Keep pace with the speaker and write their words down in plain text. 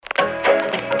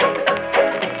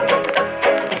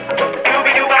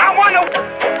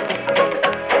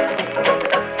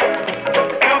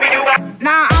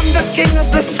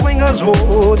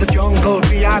Ooh, the jungle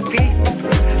VIP.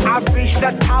 I've reached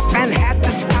the top and had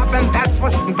to stop, and that's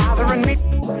what's bothering me.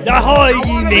 Ahoy,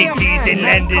 ye mateys, and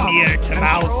lending ear to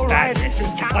Mouse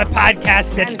Madness, a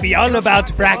podcast that be all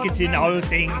about bracketing all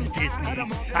things Disney.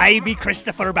 I be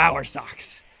Christopher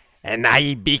Bowersocks. And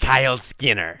I be Kyle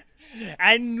Skinner.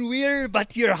 And we're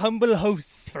but your humble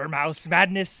hosts for Mouse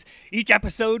Madness. Each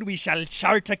episode we shall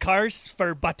chart a course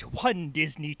for but one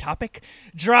Disney topic,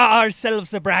 draw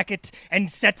ourselves a bracket,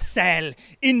 and set sail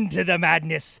into the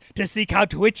madness to seek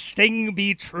out which thing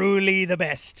be truly the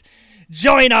best.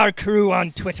 Join our crew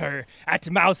on Twitter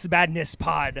at Mouse Madness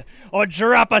Pod, or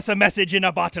drop us a message in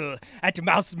a bottle at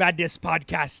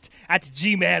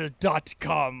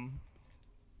mousemadnesspodcast@gmail.com.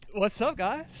 What's up,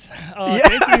 guys?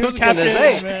 Thank you, I was Captain.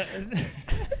 I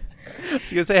was going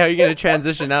to say, how are you going to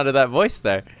transition out of that voice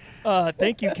there?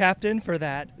 Thank you, Captain, for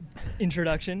that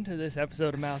introduction to this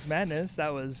episode of Mouse Madness.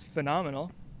 That was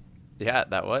phenomenal. Yeah,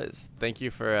 that was. Thank you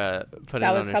for putting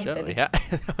That it was on our something. show. Yeah,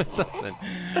 that was something.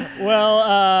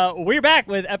 Well, we're back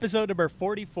with episode number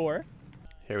 44.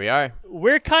 Here we are.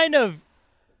 We're kind of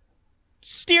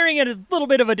steering in a little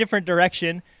bit of a different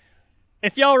direction.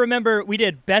 If y'all remember, we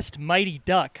did Best Mighty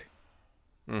Duck.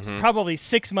 It was probably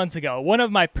 6 months ago. One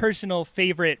of my personal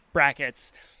favorite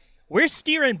brackets. We're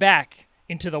steering back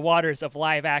into the waters of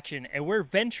live action, and we're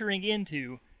venturing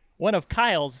into one of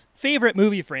Kyle's favorite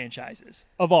movie franchises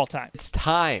of all time. It's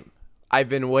time. I've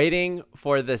been waiting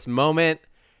for this moment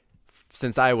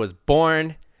since I was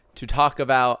born to talk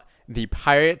about the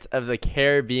Pirates of the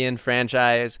Caribbean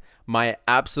franchise, my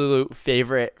absolute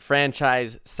favorite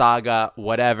franchise, saga,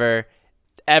 whatever,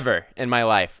 ever in my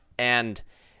life. And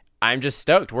I'm just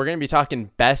stoked. We're going to be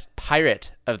talking best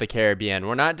pirate of the Caribbean.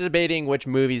 We're not debating which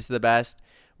movie's the best.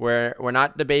 We're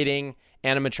not debating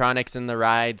animatronics in the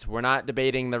rides. We're not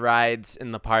debating the rides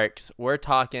in the parks. We're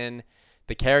talking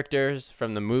the characters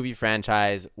from the movie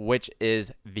franchise, which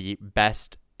is the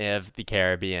best of the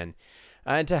Caribbean.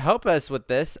 And to help us with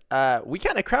this, we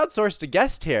kind of crowdsourced a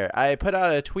guest here. I put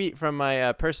out a tweet from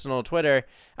my personal Twitter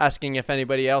asking if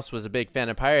anybody else was a big fan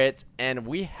of pirates, and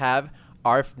we have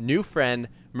our new friend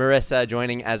Marissa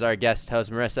joining as our guest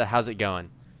host. Marissa, how's it going?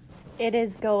 It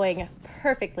is going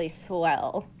perfectly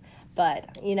swell,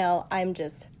 but, I'm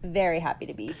just very happy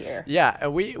to be here. Yeah,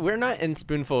 we're not in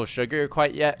Spoonful of Sugar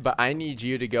quite yet, but I need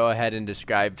you to go ahead and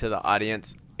describe to the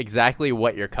audience exactly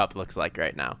what your cup looks like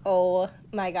right now. Oh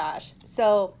my gosh.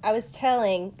 So I was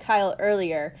telling Kyle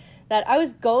earlier that I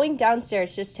was going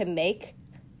downstairs just to make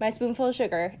my Spoonful of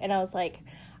Sugar, and I was like,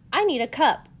 I need a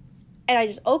cup. And I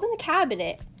just opened the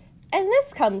cabinet, and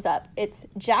this comes up. It's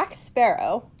Jack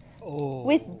Sparrow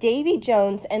with Davy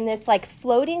Jones and this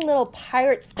floating little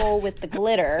pirate skull with the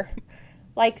glitter,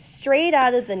 straight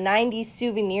out of the 90s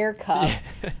souvenir cup.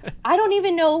 I don't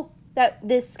even know that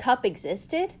this cup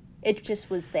existed. It just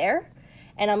was there.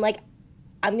 And I'm like,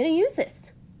 I'm going to use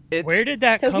this. Where did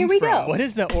that come here we from? go. What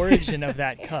is the origin of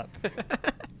that cup?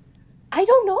 I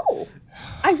don't know.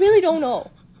 I really don't know.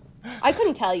 I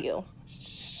couldn't tell you.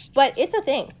 But it's a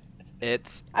thing.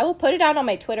 I will put it out on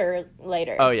my Twitter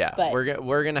later. Oh yeah, but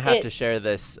we're gonna have to share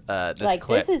this this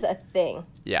clip. This is a thing.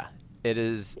 Yeah, it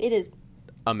is. It is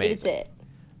amazing.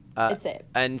 It's it.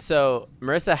 And so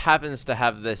Marissa happens to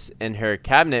have this in her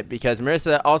cabinet because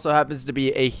Marissa also happens to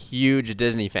be a huge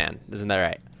Disney fan. Isn't that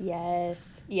right?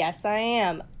 Yes, I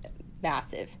am.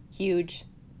 Massive, huge.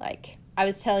 I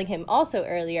was telling him also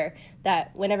earlier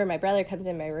that whenever my brother comes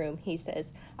in my room, he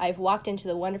says, I've walked into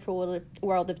the wonderful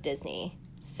world of Disney.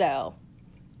 So,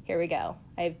 here we go.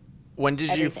 When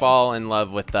did you fall in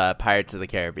love with Pirates of the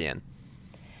Caribbean?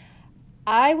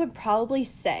 I would probably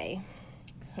say,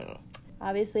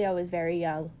 obviously I was very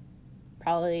young.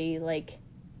 Probably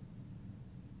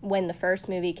when the first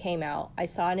movie came out, I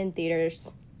saw it in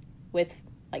theaters with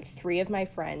 3 of my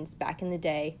friends back in the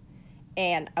day.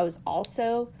 And I was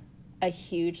also a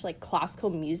huge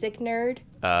classical music nerd.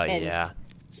 Yeah.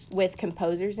 With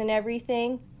composers and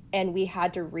everything. And we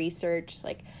had to research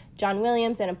John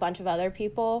Williams and a bunch of other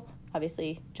people.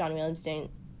 Obviously, John Williams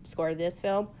didn't score this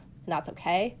film, and that's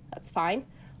okay. That's fine.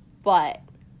 But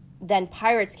then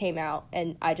Pirates came out,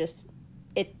 and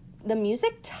the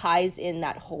music ties in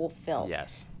that whole film.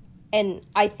 Yes. And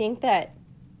I think that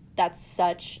that's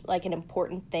such an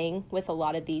important thing with a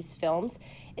lot of these films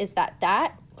is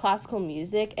that classical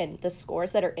music and the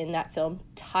scores that are in that film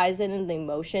ties in the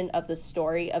emotion of the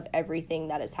story of everything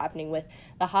that is happening with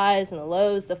the highs and the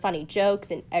lows, the funny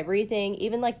jokes and everything,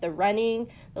 even the running,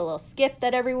 the little skip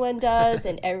that everyone does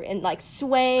and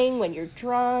swaying when you're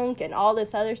drunk and all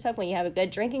this other stuff when you have a good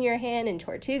drink in your hand and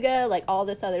Tortuga, all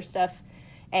this other stuff.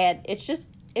 And it's just,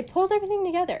 it pulls everything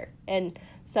together. And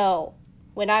so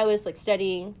when I was like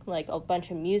studying like a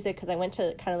bunch of music, because I went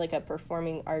to kind of like a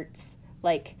performing arts,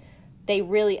 like they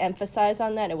really emphasize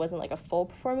on that. It wasn't like a full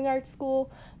performing arts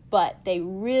school, but they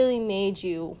really made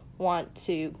you want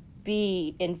to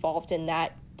be involved in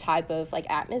that type of like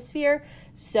atmosphere.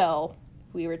 So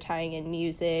we were tying in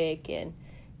music and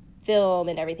film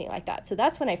and everything like that. So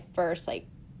that's when I first like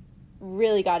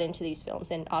really got into these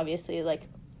films. And obviously, like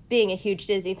being a huge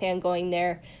Disney fan, going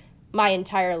there my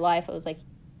entire life, I was like,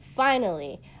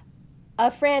 finally,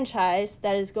 a franchise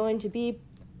that is going to be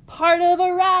part of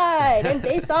a ride and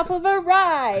based off of a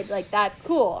ride. Like, that's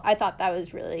cool. I thought that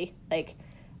was really, like,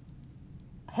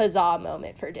 huzzah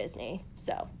moment for Disney.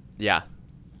 So. Yeah,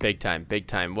 big time, big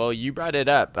time. Well, you brought it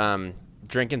up.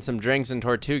 Drinking some drinks in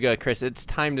Tortuga. Chris, it's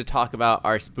time to talk about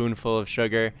our spoonful of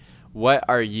sugar. What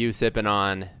are you sipping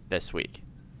on this week?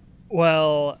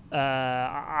 Well,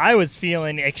 I was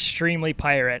feeling extremely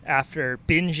pirate after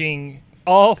binging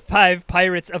all 5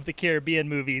 Pirates of the Caribbean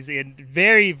movies in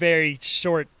very, very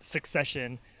short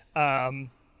succession. I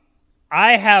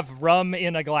have rum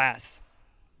in a glass.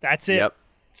 That's it. Yep.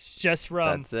 It's just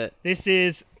rum. That's it. This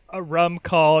is a rum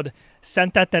called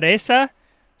Santa Teresa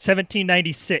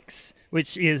 1796,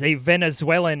 which is a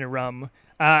Venezuelan rum.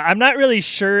 I'm not really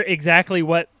sure exactly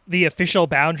what the official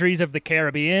boundaries of the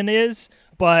Caribbean is,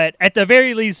 but at the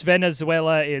very least,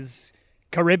 Venezuela is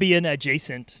Caribbean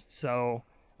adjacent. So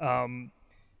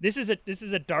this is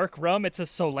a dark rum. It's a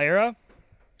Solera.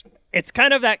 It's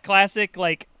kind of that classic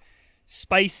like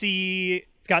spicy.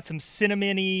 It's got some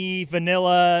cinnamony,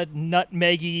 vanilla,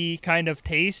 nutmeggy kind of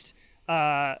taste.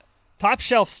 Top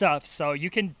shelf stuff. So you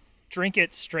can drink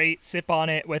it straight, sip on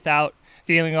it without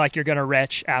feeling like you're gonna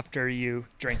retch after you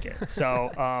drink it.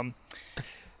 So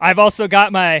I've also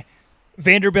got my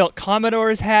Vanderbilt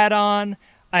Commodores hat on.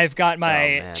 I've got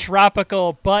my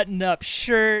tropical button-up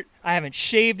shirt. I haven't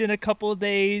shaved in a couple of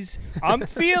days. I'm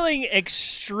feeling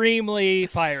extremely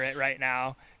pirate right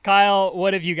now. Kyle,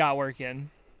 what have you got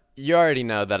working? You already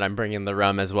know that I'm bringing the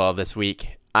rum as well this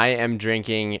week. I am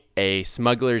drinking a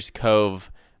Smuggler's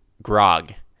Cove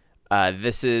grog.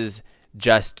 This is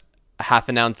just half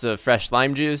an ounce of fresh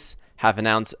lime juice, half an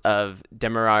ounce of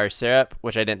Demerara syrup,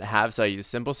 which I didn't have, so I used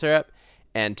simple syrup,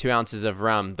 and 2 ounces of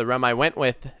rum. The rum I went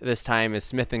with this time is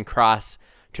Smith & Cross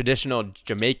traditional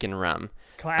Jamaican rum.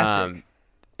 Classic.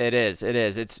 It is.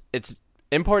 It's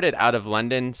imported out of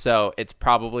London, so it's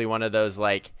probably one of those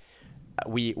like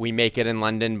we make it in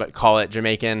London but call it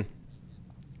Jamaican.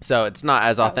 So it's not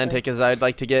as authentic as I'd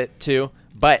like to get to,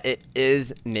 but it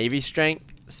is Navy strength.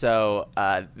 So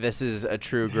this is a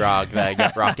true grog that I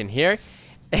got rocking here.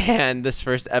 And this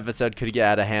first episode could get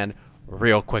out of hand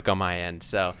real quick on my end.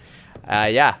 So,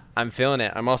 yeah, I'm feeling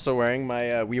it. I'm also wearing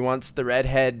my We Once the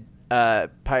Redhead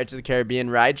Pirates of the Caribbean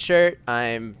ride shirt.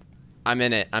 I'm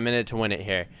in it. I'm in it to win it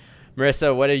here.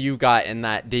 Marissa, what have you got in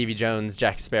that Davy Jones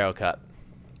Jack Sparrow cup?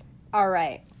 All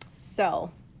right.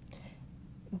 So,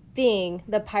 being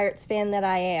the Pirates fan that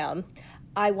I am,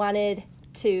 I wanted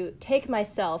to take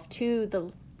myself to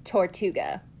the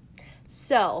Tortuga.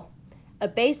 So, a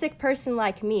basic person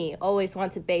like me always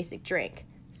wants a basic drink.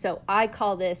 So, I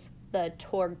call this the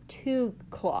Tortuga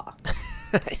Claw.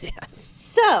 Yeah.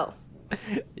 So,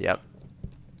 Yep.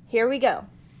 here we go.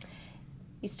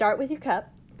 You start with your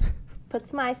cup, put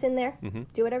some ice in there,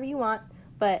 do whatever you want,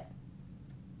 but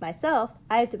myself,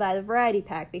 I have to buy the variety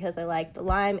pack because I like the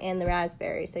lime and the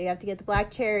raspberry. So you have to get the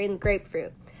black cherry and the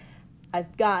grapefruit.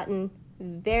 I've gotten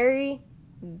very,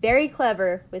 very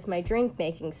clever with my drink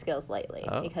making skills lately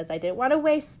because I didn't want to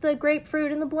waste the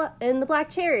grapefruit and the black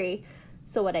cherry.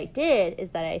 So what I did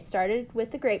is that I started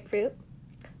with the grapefruit,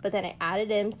 but then I added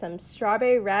in some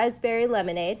strawberry raspberry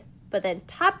lemonade, but then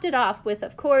topped it off with,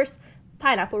 of course,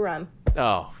 pineapple rum.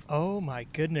 Oh my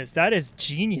goodness, that is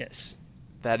genius.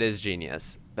 That is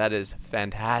genius. That is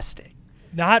fantastic.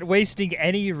 Not wasting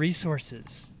any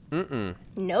resources.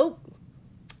 Nope.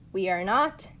 We are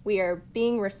not. We are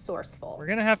being resourceful. We're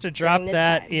going to have to drop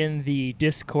that time. in the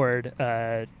Discord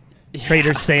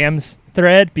Trader Sam's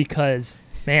thread because,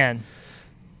 man,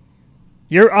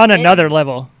 you're on another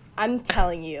level. I'm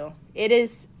telling you, it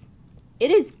is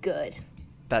good.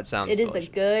 That sounds It is delicious.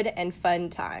 a good and fun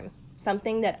time.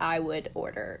 Something that I would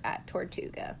order at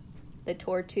Tortuga. The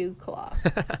Tortuga Claw.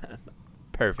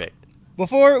 Perfect.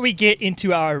 Before we get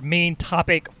into our main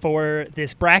topic for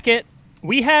this bracket,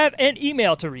 we have an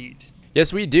email to read.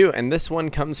 Yes, we do, and this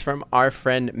one comes from our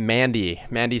friend Mandy.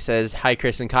 Mandy says, "Hi,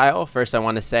 Chris and Kyle. First, I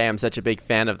want to say I'm such a big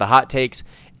fan of the hot takes,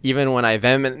 even when I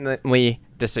vehemently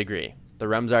disagree." The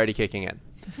rum's already kicking in.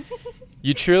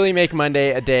 "You truly make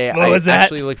Monday a day What was that?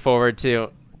 actually look forward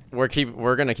to."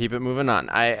 We're gonna keep it moving on.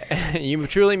 You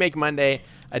truly make Monday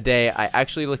a day I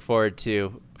actually look forward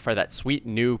to for that sweet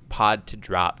new pod to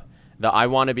drop. The I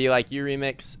Want to Be Like You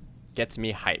remix gets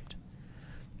me hyped.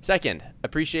 Second,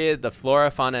 appreciated the Flora,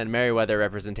 Fauna, and Merriweather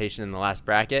representation in the last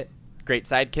bracket. Great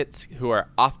sidekicks who are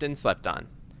often slept on.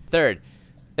 Third,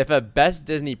 if a Best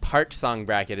Disney Park song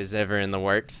bracket is ever in the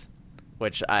works,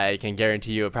 which I can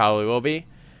guarantee you it probably will be,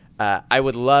 I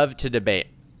would love to debate.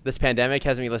 This pandemic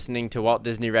has me listening to Walt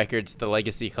Disney Records' The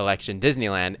Legacy Collection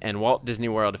Disneyland and Walt Disney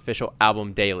World official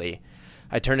album daily.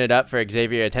 I turn it up for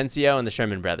Xavier Atencio and the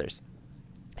Sherman Brothers.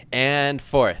 And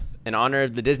fourth, in honor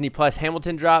of the Disney Plus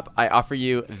Hamilton drop, I offer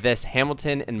you this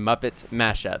Hamilton and Muppets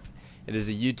mashup. It is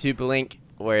a YouTube link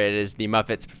where it is the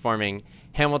Muppets performing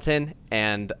Hamilton,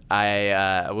 and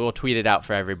I will tweet it out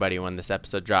for everybody when this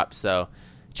episode drops, so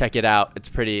check it out. It's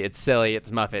silly,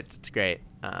 it's Muppets, it's great.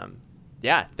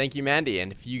 Yeah, thank you, Mandy.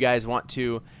 And if you guys want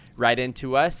to write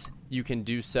into us, you can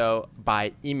do so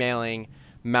by emailing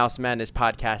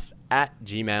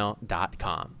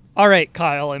mousemadnesspodcast@gmail.com. All right,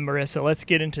 Kyle and Marissa, let's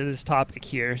get into this topic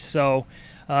here. So,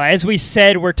 as we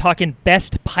said, we're talking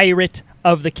Best Pirate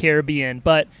of the Caribbean,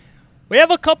 but we have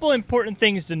a couple important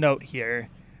things to note here.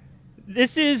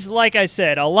 This is, like I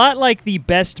said, a lot like the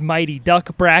Best Mighty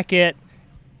Duck bracket.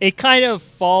 It kind of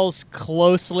falls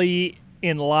closely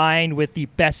in line with the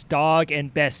Best Dog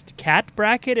and Best Cat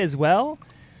bracket as well.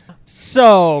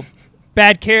 So,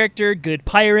 bad character, good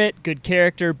pirate, good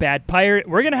character, bad pirate.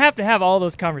 We're going to have all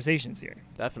those conversations here.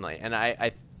 Definitely. And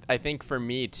I think for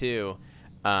me, too,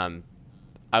 I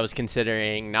was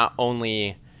considering not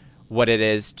only what it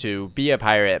is to be a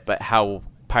pirate, but how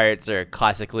pirates are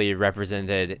classically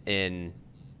represented in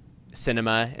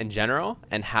cinema in general,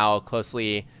 and how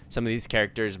closely some of these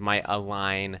characters might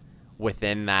align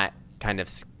within that kind of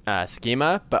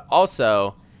schema. But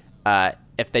also,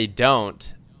 if they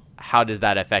don't, how does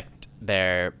that affect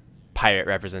their pirate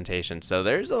representation? So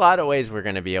there's a lot of ways we're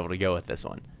going to be able to go with this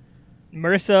one.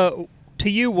 Marissa, to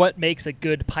you, what makes a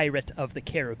good pirate of the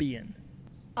Caribbean?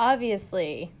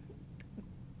 Obviously,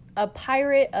 a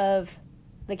pirate of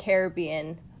the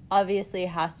Caribbean obviously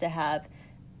has to have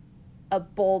a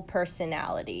bold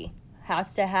personality,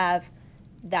 has to have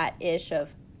that ish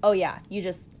of, oh yeah, you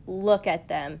just look at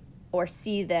them or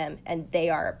see them and they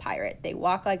are a pirate. They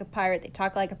walk like a pirate, they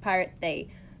talk like a pirate, they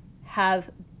have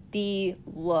the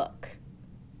look.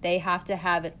 They have to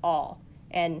have it all.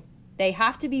 And they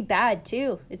have to be bad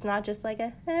too. It's not just like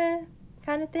a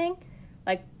kind of thing.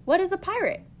 Like, what is a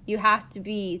pirate? You have to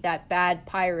be that bad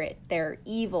pirate. They're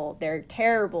evil, they're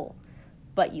terrible,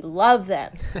 but you love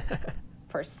them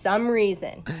for some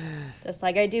reason. Just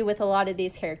like I do with a lot of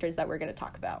these characters that we're going to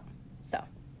talk about. So,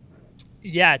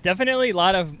 yeah, definitely a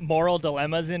lot of moral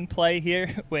dilemmas in play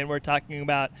here when we're talking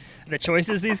about the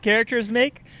choices these characters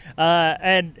make.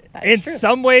 And in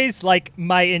some ways, like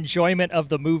my enjoyment of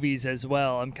the movies as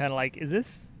well. I'm kind of like,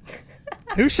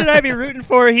 who should I be rooting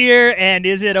for here? And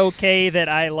is it okay that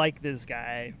I like this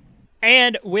guy?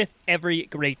 And with every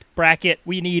great bracket,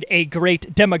 we need a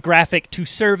great demographic to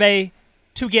survey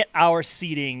to get our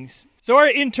seedings. So our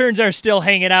interns are still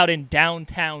hanging out in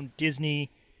downtown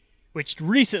Disney, which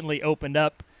recently opened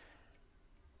up.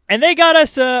 And they got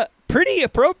us a pretty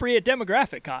appropriate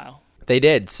demographic, Kyle. They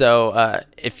did. So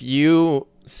if you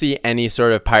see any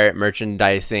sort of pirate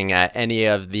merchandising at any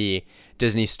of the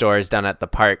Disney stores down at the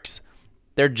parks,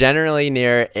 they're generally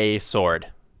near a sword.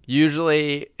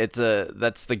 Usually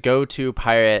that's the go-to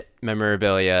pirate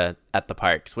memorabilia at the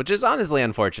parks, which is honestly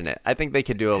unfortunate. I think they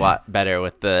could do a lot better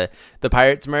with the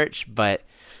Pirates merch, but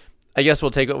I guess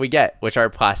we'll take what we get, which are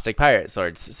plastic pirate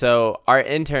swords. So our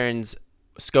interns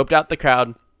scoped out the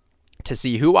crowd to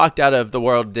see who walked out of the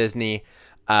World Disney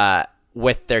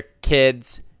with their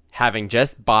kids having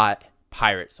just bought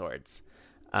pirate swords.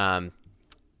 I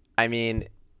mean,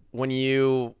 when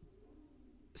you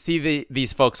see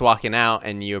these folks walking out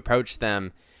and you approach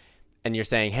them and you're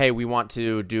saying, hey, we want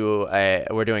to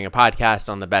we're doing a podcast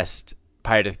on the best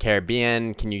Pirate of the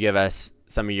Caribbean. Can you give us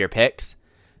some of your picks?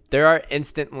 There are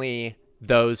instantly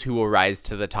those who will rise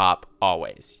to the top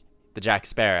always. The Jack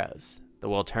Sparrows, the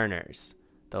Will Turners,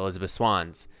 the Elizabeth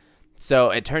Swans.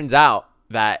 So it turns out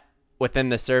that within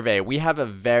the survey, we have a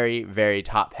very, very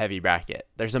top-heavy bracket.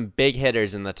 There's some big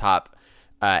hitters in the top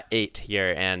 8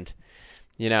 here, and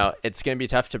it's going to be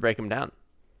tough to break them down.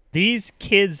 These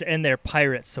kids and their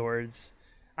pirate swords.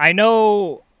 I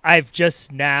know I've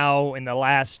just now, in the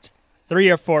last 3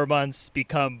 or 4 months,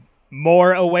 become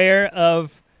more aware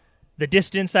of the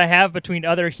distance I have between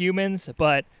other humans,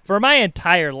 but for my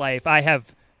entire life, I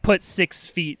have put 6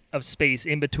 feet of space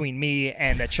in between me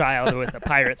and a child with a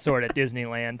pirate sword at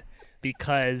Disneyland,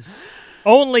 because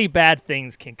only bad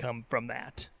things can come from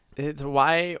that. It's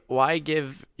why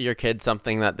give your kid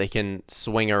something that they can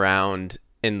swing around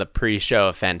in the pre-show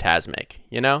of Fantasmic?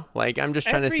 You know, like I'm just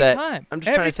trying to set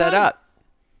up.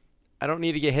 I don't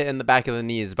need to get hit in the back of the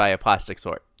knees by a plastic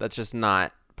sword. That's just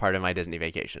not part of my Disney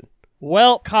vacation.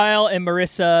 Well, Kyle and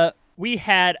Marissa, we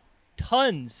had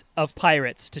tons of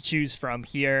pirates to choose from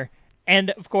here.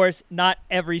 And, of course, not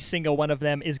every single one of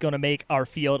them is going to make our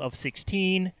field of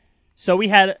 16. So we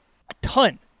had a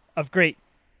ton of great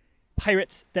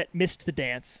pirates that missed the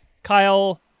dance.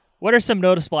 Kyle, what are some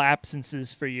noticeable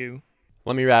absences for you?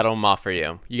 Let me rattle them off for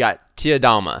you. You got Tia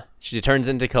Dalma. She turns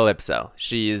into Calypso.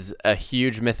 She's a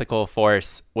huge mythical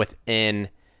force within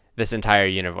this entire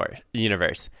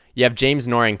universe. You have James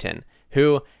Norrington,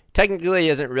 who technically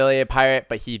isn't really a pirate,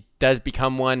 but he does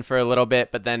become one for a little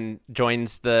bit, but then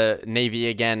joins the Navy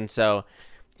again, so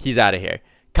he's out of here.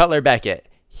 Cutler Beckett.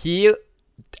 He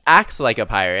acts like a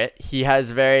pirate. He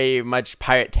has very much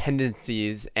pirate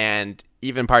tendencies and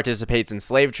even participates in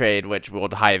slave trade, which we'll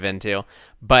dive into,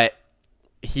 but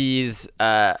he's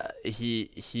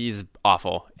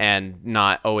awful and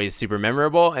not always super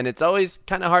memorable, and it's always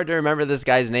kind of hard to remember this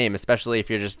guy's name, especially if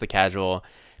you're just the casual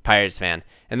Pirates fan.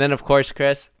 And then, of course,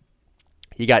 Chris,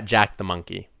 you got Jack the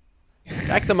Monkey.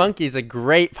 Jack the Monkey is a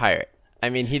great pirate. I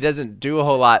mean, he doesn't do a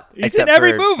whole lot. He's in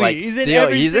every movie. He's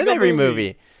in every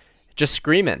movie. Just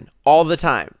screaming all the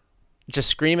time. Just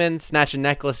screaming, snatching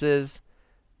necklaces,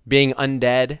 being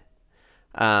undead.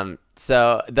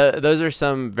 So those are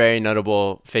some very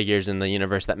notable figures in the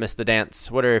universe that missed the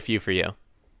dance. What are a few for you?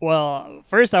 Well,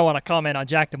 first I want to comment on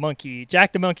Jack the Monkey.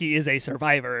 Jack the Monkey is a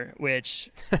survivor, which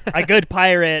a good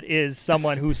pirate is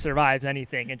someone who survives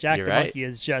anything, and Jack the Monkey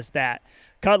is just that.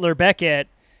 Cutler Beckett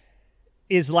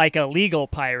is like a legal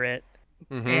pirate,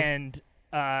 and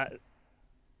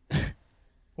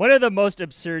one of the most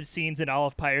absurd scenes in all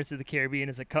of Pirates of the Caribbean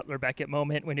is a Cutler Beckett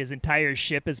moment when his entire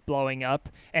ship is blowing up,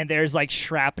 and there's like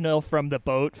shrapnel from the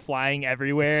boat flying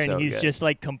everywhere, and he's just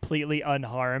like completely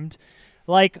unharmed.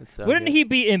 Like, wouldn't he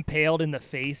be impaled in the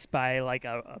face by, like,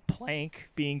 a plank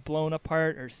being blown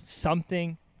apart or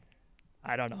something?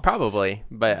 I don't know. Probably,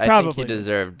 but I think he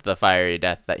deserved the fiery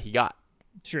death that he got.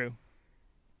 True.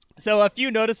 So a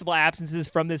few noticeable absences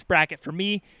from this bracket for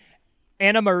me.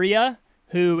 Anna Maria,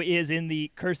 who is in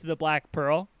the Curse of the Black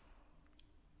Pearl.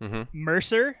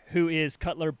 Mercer, who is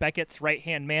Cutler Beckett's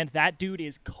right-hand man. That dude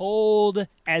is cold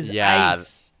as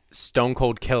ice. Stone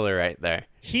cold killer right there.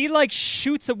 He like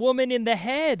shoots a woman in the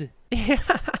head.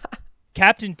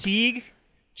 Captain Teague,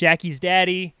 Jackie's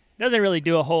daddy, doesn't really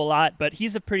do a whole lot, but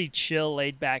he's a pretty chill,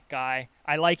 laid back guy.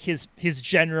 I like his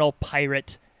general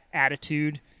pirate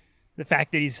attitude. The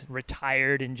fact that he's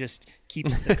retired and just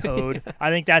keeps the code. I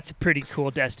think that's a pretty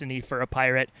cool destiny for a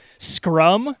pirate.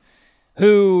 Scrum,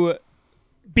 who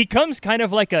becomes kind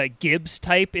of like a Gibbs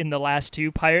type in the last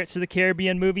two Pirates of the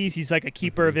Caribbean movies. He's like a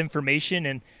keeper of information,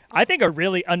 and I think a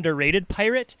really underrated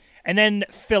pirate. And then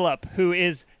Philip, who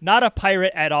is not a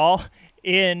pirate at all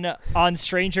on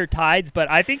Stranger Tides, but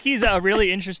I think he's a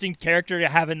really interesting character to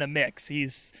have in the mix.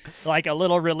 He's like a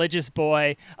little religious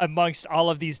boy amongst all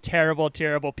of these terrible,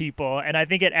 terrible people, and I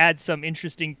think it adds some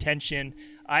interesting tension.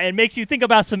 It makes you think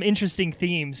about some interesting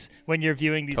themes when you're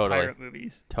viewing these pirate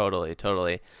movies.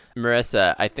 Totally.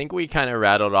 Marissa, I think we kind of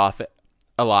rattled off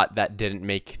a lot that didn't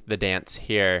make the dance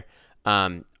here.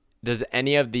 Does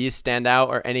any of these stand out,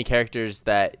 or any characters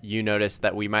that you noticed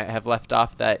that we might have left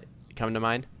off that come to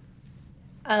mind?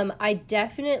 I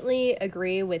definitely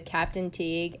agree with Captain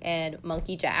Teague and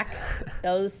Monkey Jack.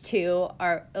 Those two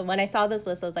are, when I saw this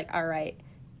list, I was like, all right,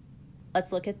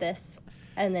 let's look at this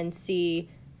and then see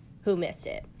who missed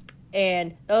it.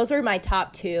 And those were my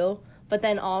top two. But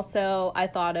then also I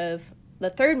thought of the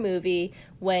third movie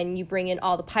when you bring in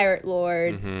all the pirate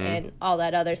lords and all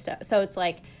that other stuff. So it's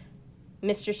like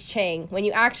Mistress Chang, when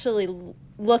you actually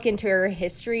look into her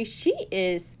history,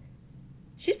 she's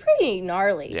pretty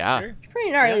gnarly. Yeah. She's a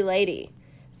pretty gnarly lady.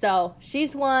 So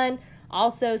she's one.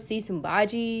 Also,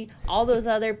 Sisumbaji, all those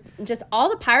other, just all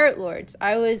the pirate lords.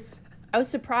 I was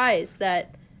surprised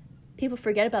that people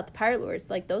forget about the pirate lords.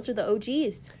 Like, those are the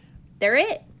OGs. They're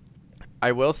it.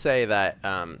 I will say that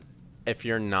if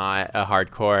you're not a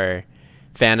hardcore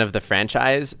fan of the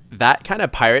franchise, that kind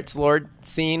of Pirates Lord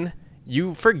scene,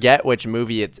 you forget which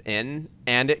movie it's in,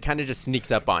 and it kind of just sneaks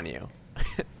up on you.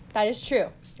 That is true.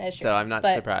 So I'm not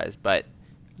surprised. But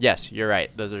yes, you're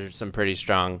right. Those are some pretty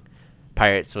strong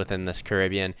pirates within this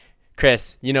Caribbean.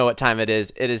 Chris, you know what time it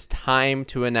is. It is time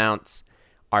to announce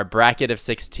our bracket of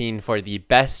 16 for the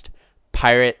best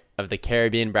Pirate of the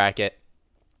Caribbean bracket.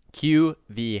 Cue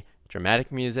the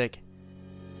dramatic music.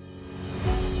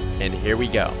 And here we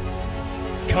go.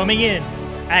 Coming in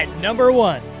at number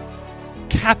 1,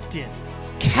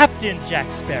 Captain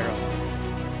Jack Sparrow.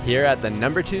 Here at the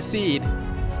number 2 seed,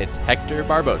 it's Hector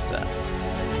Barbosa.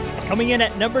 Coming in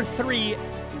at number 3,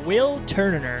 Will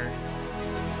Turner.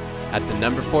 At the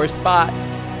number 4 spot,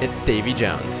 it's Davy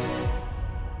Jones.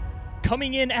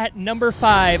 Coming in at number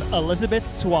 5,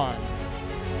 Elizabeth Swann.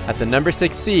 At the number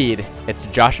 6 seed, it's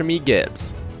Joshua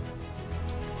Gibbs.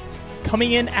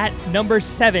 Coming in at number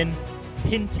 7,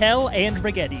 Pintel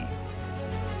Andrighetti.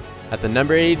 At the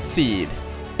number 8 seed,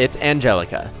 it's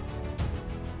Angelica.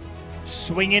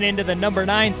 Swinging into the number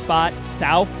 9 spot,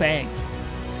 Sao Feng.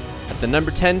 At the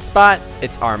number 10 spot,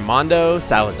 it's Armando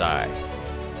Salazar.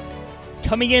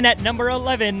 Coming in at number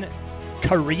 11,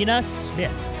 Karina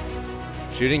Smith.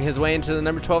 Shooting his way into the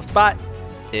number 12 spot,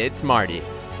 it's Marty.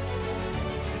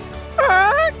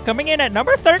 Coming in at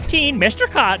number 13, Mr.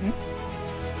 Cotton.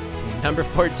 Number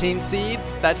 14 seed,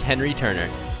 that's Henry Turner.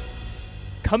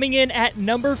 Coming in at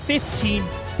number 15,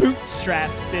 Bootstrap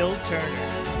Bill Turner.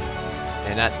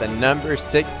 And at the number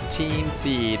 16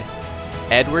 seed,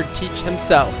 Edward Teach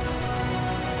himself,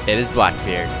 it is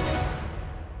Blackbeard.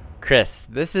 Chris,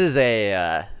 this is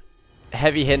a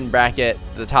heavy hitting bracket.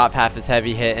 The top half is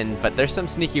heavy hitting, but there's some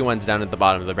sneaky ones down at the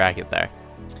bottom of the bracket there.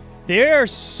 There are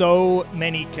so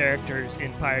many characters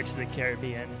in Pirates of the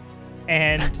Caribbean,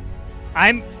 and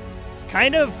I'm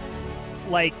kind of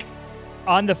like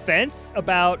on the fence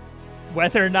about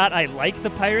whether or not I like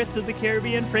the Pirates of the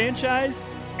Caribbean franchise.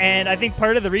 And I think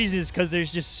part of the reason is because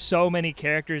there's just so many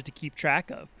characters to keep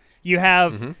track of. You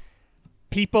have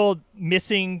people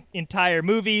missing entire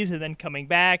movies and then coming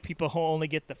back, people who only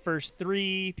get the first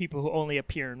 3, people who only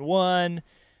appear in 1.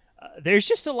 There's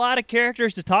just a lot of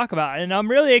characters to talk about, and I'm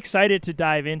really excited to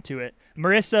dive into it.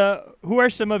 Marissa, who are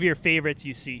some of your favorites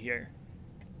you see here?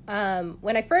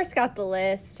 When I first got the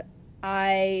list,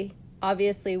 I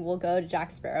obviously will go to Jack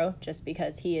Sparrow just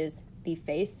because he is the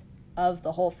face of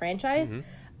the whole franchise.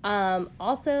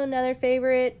 Also, another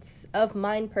favorites of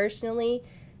mine personally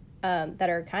that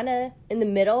are kind of in the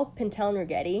middle, Pintel and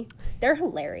Rigetti. They're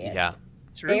hilarious. Yeah,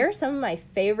 true. They are some of my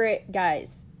favorite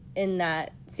guys in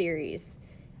that series.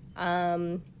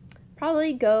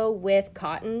 Probably go with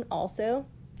Cotton also.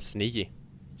 Sneaky.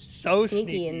 So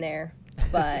sneaky in there,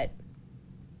 but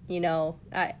you know,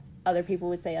 other people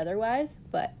would say otherwise.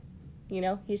 But you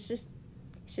know, he's just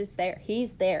there.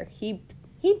 He's there. He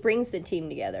brings the team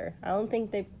together. I don't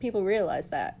think people realize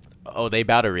that. Oh, they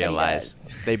bout to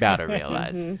realize. They bout to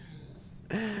realize.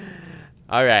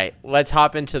 All right, let's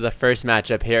hop into the first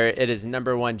matchup here. It is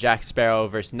number 1 Jack Sparrow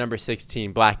versus number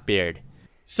 16 Blackbeard.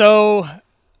 So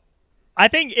I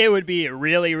think it would be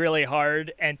really, really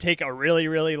hard and take a really,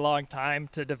 really long time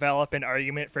to develop an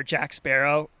argument for Jack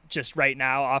Sparrow just right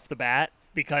now off the bat,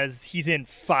 because he's in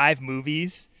 5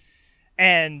 movies,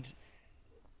 and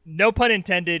no pun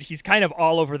intended, he's kind of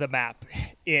all over the map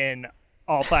in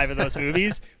all 5 of those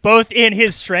movies, both in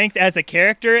his strength as a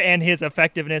character and his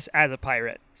effectiveness as a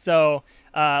pirate. So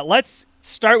let's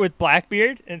start with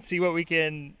Blackbeard and see what we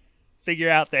can figure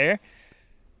out there.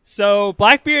 So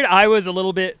Blackbeard, I was a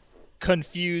little bit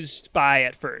confused by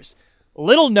at first.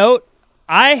 Little note,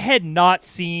 I had not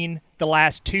seen the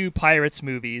last 2 Pirates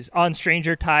movies, On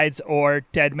Stranger Tides or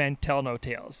Dead Men Tell No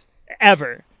Tales,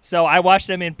 ever. So I watched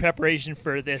them in preparation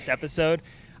for this episode.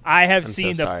 I have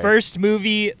seen the first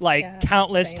movie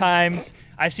countless times.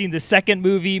 I've seen the second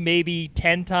movie maybe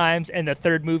 10 times, and the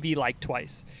third movie like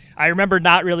twice. I remember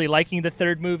not really liking the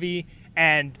third movie,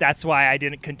 and that's why I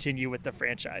didn't continue with the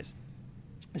franchise.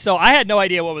 So I had no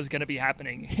idea what was going to be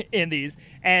happening in these.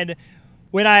 And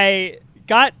when I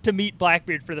got to meet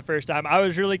Blackbeard for the first time, I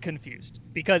was really confused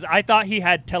because I thought he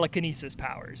had telekinesis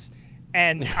powers.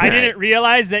 And I didn't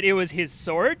realize that it was his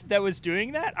sword that was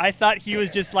doing that. I thought he was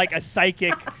just like a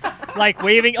psychic, like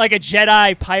waving like a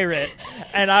Jedi pirate.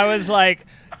 And I was like,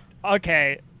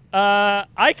 okay,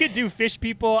 I could do fish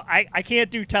people. I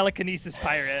can't do telekinesis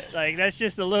pirate. Like, that's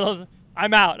just a little,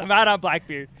 I'm out on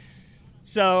Blackbeard.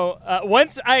 So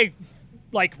once I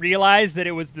like realized that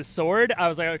it was the sword, I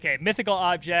was like, okay, mythical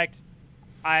object,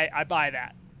 I buy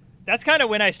that. That's kind of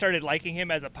when I started liking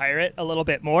him as a pirate a little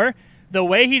bit more. The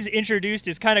way he's introduced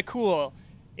is kind of cool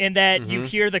in that you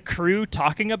hear the crew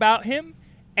talking about him,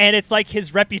 and it's like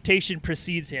his reputation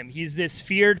precedes him. He's this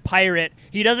feared pirate.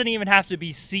 He doesn't even have to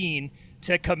be seen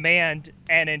to command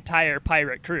an entire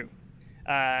pirate crew.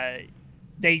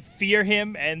 They fear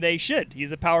him, and they should.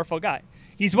 He's a powerful guy.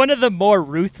 He's one of the more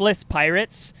ruthless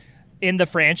pirates in the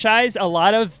franchise. A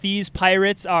lot of these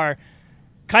pirates are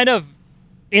kind of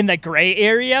in the gray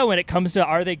area when it comes to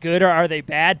are they good or are they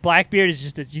bad. Blackbeard is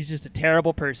he's just a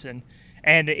terrible person.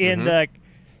 And in the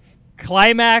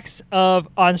climax of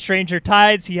On Stranger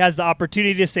Tides, he has the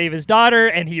opportunity to save his daughter,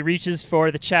 and he reaches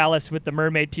for the chalice with the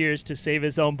mermaid tears to save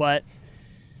his own butt.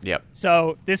 Yep.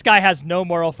 So this guy has no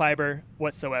moral fiber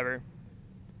whatsoever.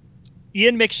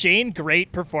 Ian McShane,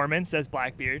 great performance as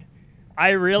Blackbeard.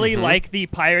 I really like the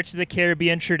Pirates of the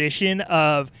Caribbean tradition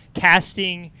of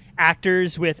casting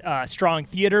actors with a strong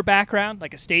theater background,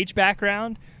 like a stage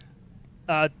background,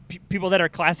 people that are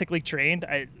classically trained.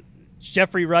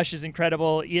 Jeffrey Rush is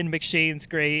incredible. Ian McShane's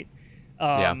great.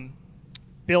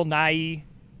 Bill Nighy.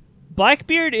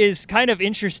 Blackbeard is kind of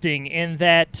interesting in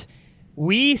that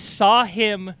we saw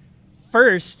him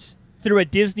first through a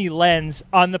Disney lens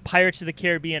on the Pirates of the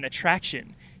Caribbean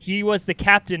attraction. He was the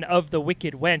captain of the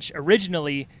Wicked Wench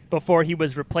originally before he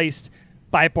was replaced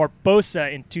by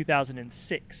Barbossa in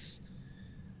 2006.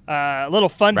 A little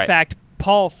fun fact,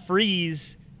 Paul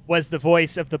Frees was the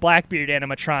voice of the Blackbeard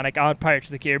animatronic on Pirates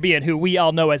of the Caribbean, who we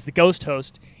all know as the ghost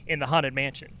host in the Haunted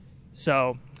Mansion.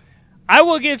 So I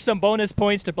will give some bonus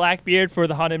points to Blackbeard for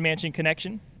the Haunted Mansion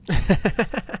connection.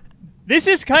 This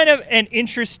is kind of an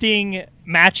interesting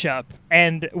matchup,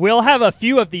 and we'll have a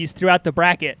few of these throughout the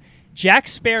bracket. Jack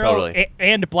Sparrow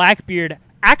and Blackbeard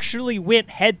actually went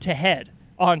head-to-head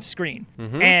on screen.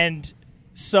 And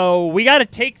so we got to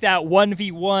take that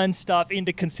 1v1 stuff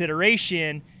into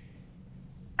consideration.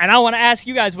 And I want to ask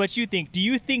you guys what you think. Do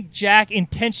you think Jack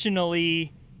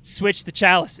intentionally switched the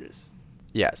chalices?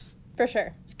 Yes. For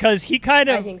sure. Because he kind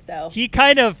of... I think so. He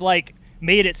kind of, like,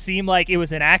 made it seem like it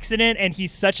was an accident, and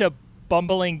he's such a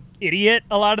bumbling idiot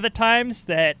a lot of the times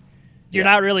that you're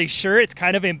not really sure. It's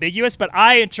kind of ambiguous, but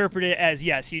I interpret it as,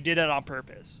 yes, he did it on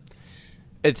purpose.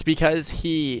 It's because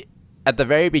he, at the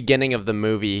very beginning of the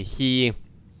movie, he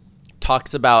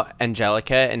talks about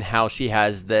Angelica and how she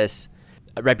has this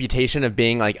reputation of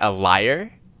being like a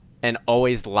liar and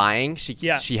always lying.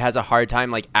 She has a hard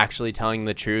time like actually telling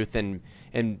the truth and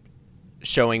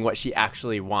showing what she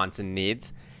actually wants and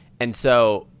needs. And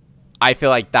so I feel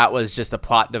like that was just a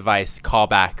plot device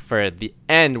callback for the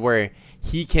end where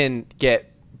he can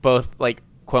get both like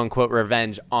quote unquote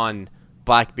revenge on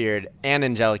Blackbeard and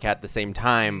Angelica at the same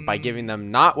time by giving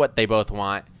them not what they both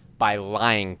want, by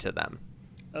lying to them.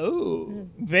 Oh,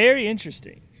 very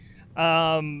interesting.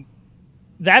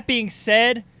 That being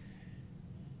said,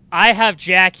 I have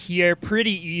Jack here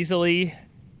pretty easily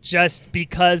just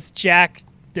because Jack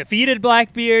defeated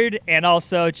Blackbeard and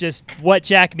also just what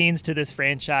Jack means to this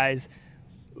franchise.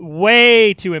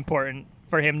 Way too important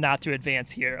for him not to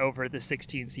advance here over the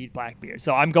 16 seed Blackbeard.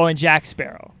 So I'm going Jack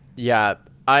Sparrow. Yeah,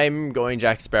 I'm going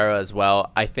Jack Sparrow as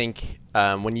well. I think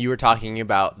when you were talking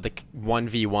about the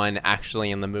 1v1 actually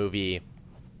in the movie,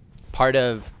 part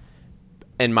of,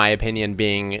 in my opinion,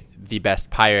 being the best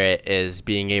pirate is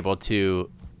being able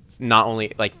to not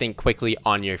only like think quickly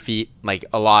on your feet. Like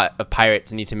a lot of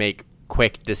pirates need to make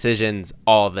quick decisions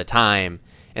all the time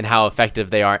and how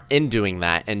effective they are in doing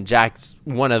that. And Jack's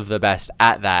one of the best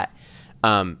at that.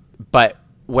 But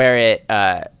where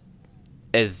it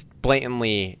is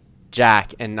blatantly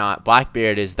Jack and not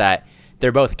Blackbeard is that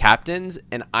they're both captains.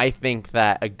 And I think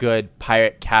that a good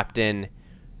pirate captain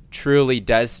truly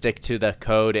does stick to the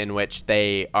code in which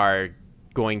they are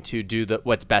going to do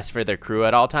what's best for their crew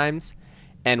at all times.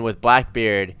 And with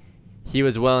Blackbeard, he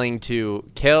was willing to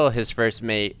kill his first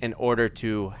mate in order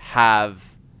to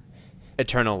have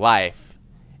eternal life.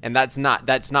 And that's not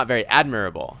very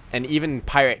admirable. And even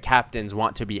pirate captains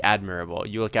want to be admirable.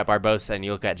 You look at Barbossa and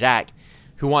you look at Jack,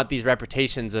 who want these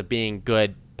reputations of being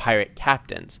good pirate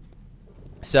captains.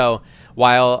 So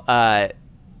while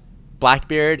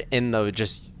Blackbeard in the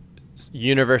just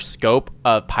universe scope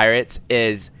of pirates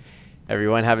is,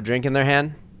 everyone have a drink in their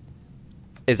hand,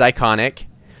 is iconic,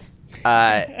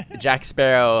 Jack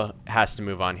Sparrow has to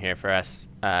move on here for us.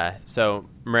 So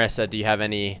Marissa, do you have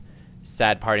any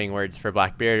sad parting words for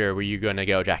Blackbeard, or were you going to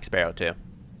go Jack Sparrow too?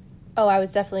 Oh, I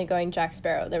was definitely going Jack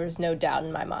Sparrow. There was no doubt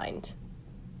in my mind.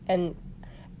 And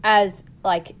as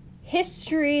like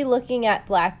history looking at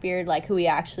Blackbeard, like who he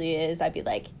actually is, I'd be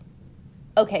like,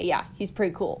 okay, yeah, he's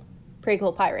pretty cool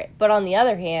pirate. But on the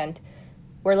other hand,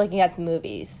 we're looking at the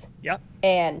movies. Yep.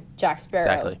 And Jack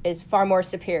Sparrow is far more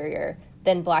superior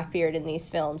than Blackbeard in these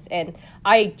films. And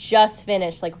I just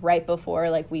finished like right before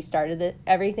like we started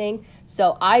everything.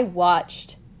 So I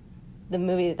watched the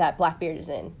movie that Blackbeard is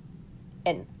in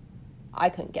and I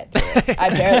couldn't get through it. I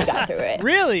barely got through it.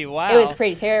 Really? Wow. It was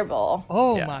pretty terrible.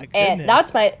 Oh my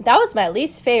goodness. And that was my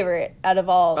least favorite out of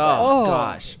all of them. Oh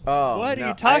gosh. Oh, what are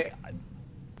you talking?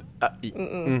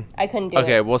 I couldn't do it.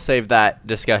 Okay, we'll save that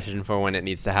discussion for when it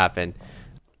needs to happen.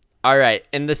 All right,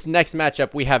 in this next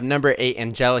matchup, we have number 8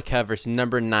 Angelica versus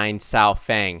number 9 Sao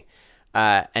Fang.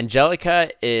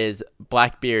 Angelica is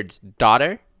Blackbeard's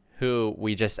daughter, who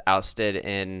we just ousted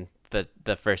in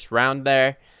the first round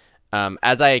there.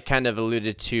 As I kind of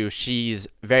alluded to, she's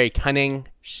very cunning.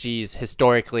 She's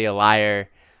historically a liar.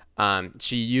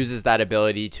 She uses that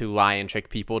ability to lie and trick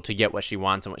people to get what she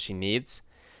wants and what she needs.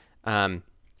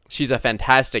 She's a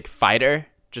fantastic fighter,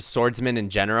 just swordsman in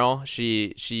general.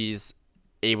 She's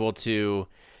able to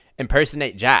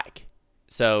impersonate Jack.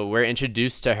 So we're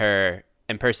introduced to her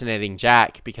impersonating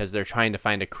Jack because they're trying to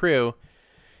find a crew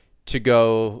to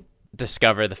go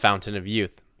discover the Fountain of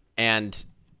Youth. And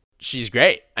she's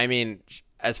great. I mean,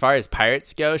 as far as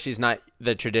pirates go, she's not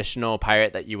the traditional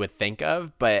pirate that you would think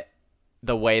of, but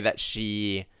the way that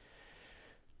she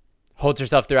holds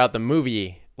herself throughout the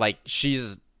movie, like,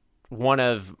 she's one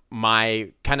of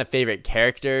my kind of favorite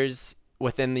characters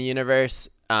within the universe,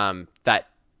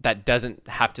 that doesn't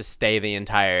have to stay the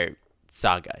entire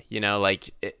saga. You know,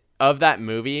 like, of that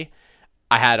movie,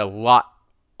 I had all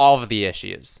of the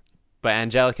issues, but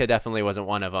Angelica definitely wasn't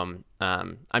one of them.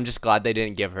 I'm just glad they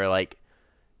didn't give her like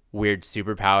weird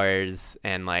superpowers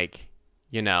and, like,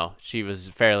 you know, she was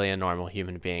fairly a normal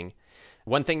human being.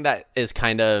 One thing that is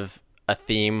kind of a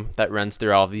theme that runs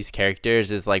through all of these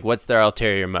characters is, like, what's their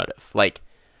ulterior motive? Like,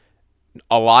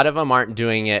 a lot of them aren't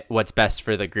doing it what's best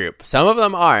for the group. Some of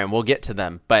them are, and we'll get to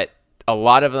them, but a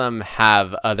lot of them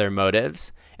have other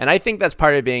motives. And I think that's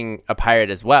part of being a pirate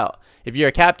as well. If you're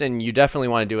a captain, you definitely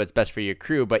want to do what's best for your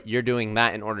crew, but you're doing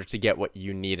that in order to get what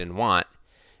you need and want.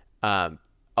 A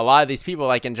lot of these people,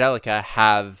 like Angelica,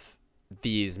 have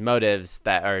these motives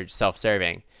that are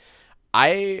self-serving.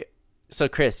 So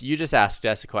Chris, you just asked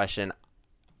us a question.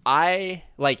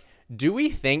 Do we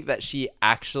think that she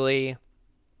actually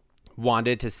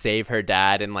wanted to save her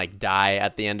dad and, like, die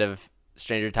at the end of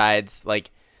Stranger Tides?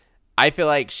 Like, I feel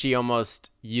like she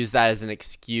almost used that as an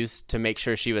excuse to make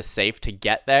sure she was safe to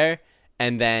get there,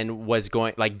 and then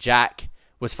Jack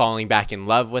was falling back in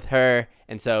love with her,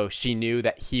 and so she knew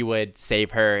that he would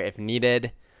save her if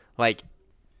needed. Like,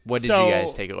 what did you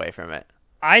guys take away from it?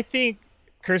 I think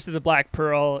Curse of the Black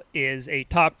Pearl is a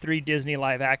top 3 Disney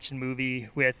live-action movie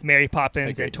with Mary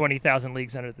Poppins and 20,000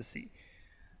 Leagues Under the Sea.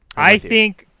 I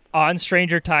think On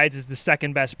Stranger Tides is the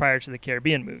second best Pirates of the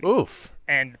Caribbean movie. Oof.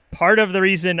 And part of the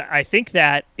reason I think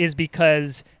that is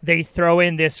because they throw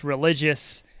in this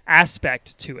religious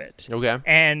aspect to it. Okay.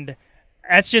 And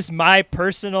that's just my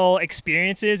personal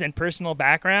experiences and personal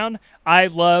background. I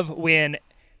love when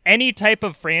any type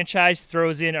of franchise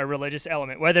throws in a religious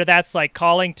element, whether that's like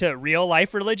calling to real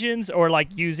life religions or like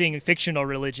using fictional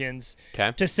religions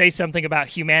to say something about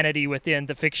humanity within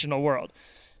the fictional world.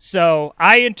 So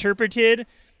I interpreted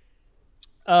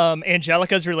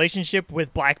Angelica's relationship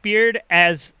with Blackbeard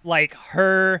as like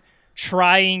her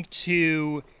trying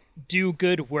to do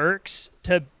good works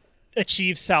to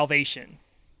achieve salvation.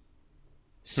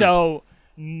 So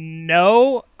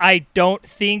no, I don't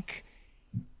think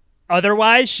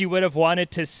otherwise she would have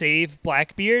wanted to save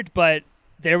Blackbeard, but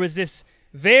there was this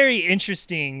very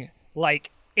interesting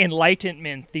like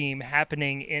enlightenment theme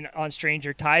happening on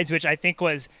Stranger Tides, which I think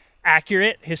was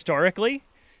accurate historically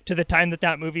to the time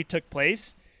that movie took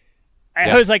place.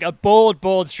 It was like a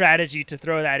bold strategy to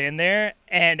throw that in there,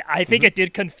 and I think it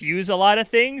did confuse a lot of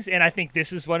things, and I think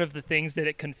this is one of the things that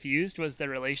it confused was the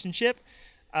relationship.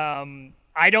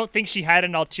 I don't think she had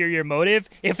an ulterior motive.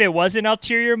 If it was an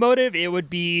ulterior motive, it would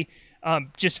be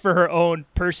just for her own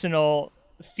personal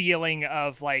feeling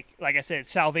of like I said,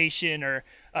 salvation or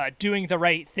doing the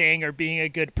right thing or being a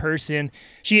good person.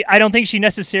 I don't think she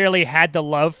necessarily had the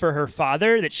love for her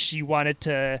father that she wanted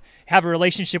to have a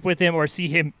relationship with him or see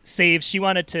him saved. She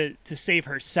wanted to save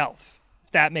herself,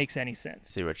 if that makes any sense.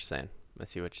 I see what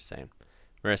you're saying.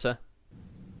 Marissa?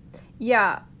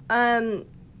 Yeah. I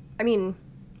mean,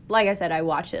 like I said, I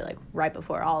watched it like right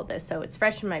before all of this, so it's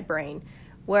fresh in my brain,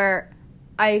 where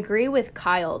I agree with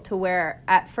Kyle to where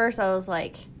at first I was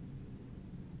like,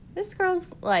 this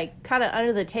girl's like kind of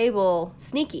under the table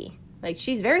si. Like,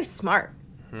 she's very smart.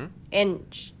 And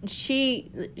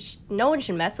she no one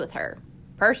should mess with her.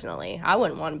 Personally, I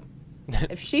wouldn't want to.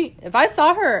 If I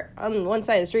saw her on one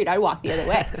side of the street, I'd walk the other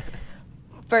way.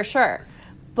 For sure.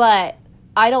 But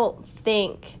I don't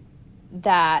think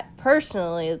that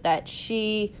personally that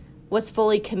she was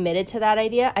fully committed to that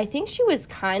idea. I think she was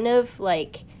kind of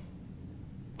like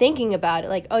thinking about it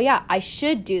like, oh yeah, I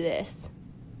should do this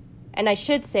and I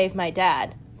should save my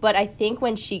dad. But I think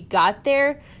when she got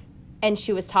there and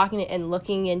she was talking and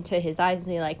looking into his eyes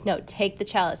and like, no, take the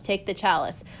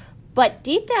chalice. But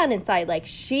deep down inside, like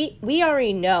we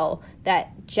already know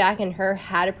that Jack and her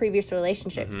had a previous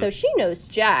relationship. So she knows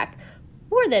Jack,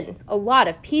 more than a lot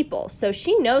of people, so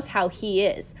she knows how he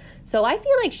is. So I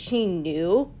feel like she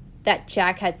knew that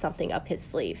Jack had something up his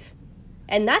sleeve.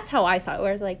 And that's how I saw it, where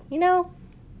I was like, you know,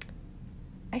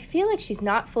 I feel like she's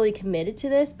not fully committed to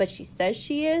this, but she says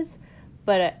she is.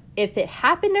 But if it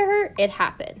happened to her, it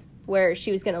happened. Where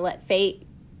she was going to let fate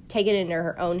take it into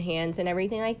her own hands and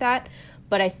everything like that.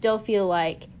 But I still feel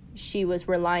like she was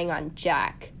relying on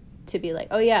Jack to be like,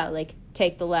 oh yeah, like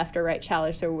take the left or right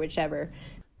chalice or whichever.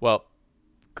 Well,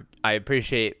 I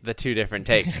appreciate the two different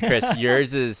takes. Chris,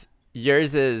 yours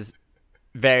is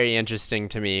very interesting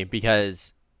to me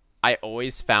because I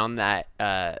always found that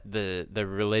the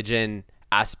religion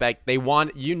aspect, they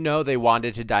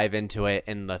wanted to dive into it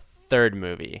in the third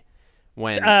movie.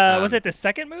 When was it the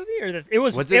second movie or the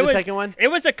second one? It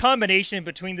was a combination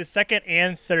between the second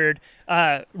and third.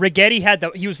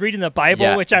 Rigetti he was reading the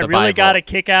Bible, which I really got a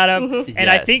kick out of, and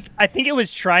yes. I think it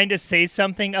was trying to say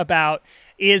something about,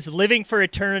 is living for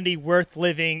eternity worth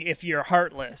living if you're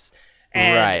heartless?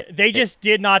 And right. They just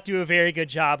did not do a very good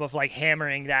job of like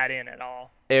hammering that in at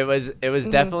all. It was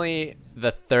definitely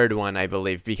the third one, I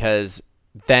believe, because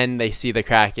then they see the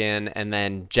Kraken, and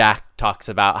then Jack talks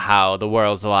about how the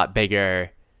world's a lot bigger.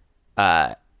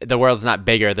 The world's not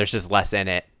bigger. There's just less in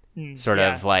it.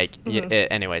 Of like,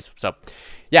 anyways. So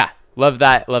yeah, love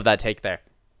that take there.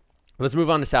 Let's move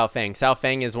on to Sao Feng. Sao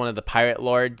Feng is one of the pirate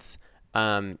lords.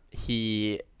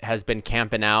 He has been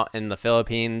camping out in the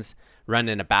Philippines,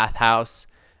 running a bathhouse.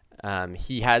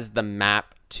 He has the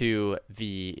map to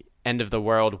the end of the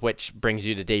world, which brings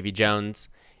you to Davy Jones.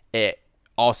 It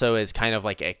also is kind of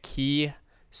like a key,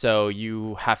 so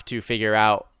you have to figure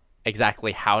out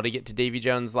exactly how to get to Davy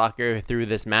Jones' locker through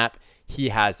this map. He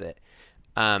has it.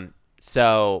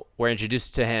 So we're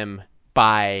introduced to him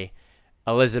by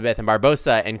Elizabeth and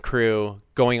Barbossa and crew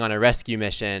going on a rescue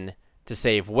mission to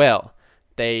save Will.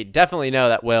 They definitely know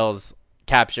that Will's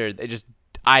captured.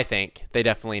 I think they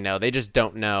definitely know. They just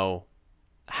don't know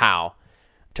how.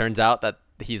 Turns out that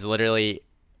he's literally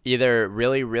either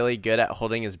really, really good at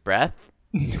holding his breath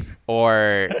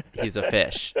or he's a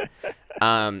fish.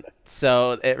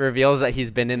 So it reveals that he's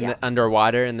been in the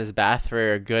underwater in this bath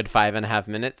for a good 5.5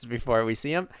 minutes before we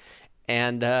see him.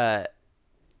 And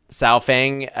Sao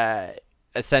Feng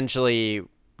essentially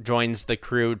joins the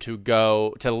crew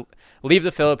to leave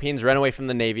the Philippines, run away from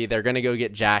the Navy. They're going to go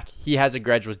get Jack. He has a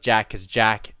grudge with Jack because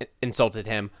Jack insulted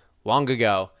him long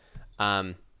ago.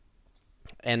 And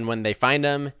when they find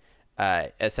him,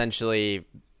 essentially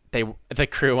the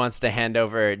crew wants to hand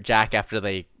over Jack after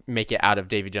they make it out of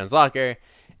Davy Jones' locker.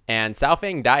 And Sao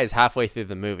Feng dies halfway through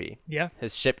the movie. Yeah.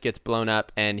 His ship gets blown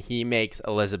up, and he makes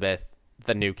Elizabeth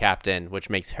the new captain, which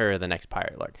makes her the next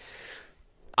pirate lord.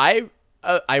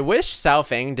 I wish Sao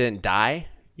Feng didn't die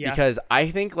because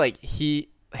I think like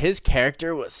his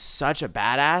character was such a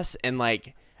badass, and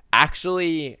like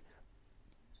actually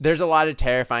there's a lot of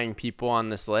terrifying people on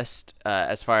this list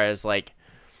as far as like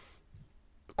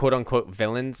quote unquote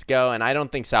villains go, and I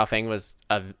don't think Sao Feng was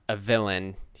a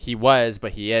villain. He was,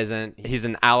 but he isn't. He's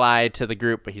an ally to the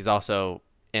group, but he's also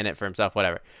in it for himself,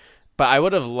 whatever. But I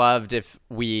would have loved if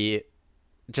we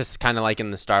just kind of like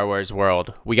in the Star Wars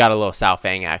world, we got a little Sao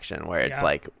Feng action where it's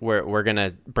like we're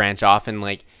gonna branch off and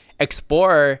like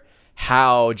explore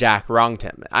how Jack wronged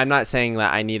him. I'm not saying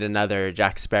that I need another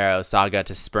Jack Sparrow saga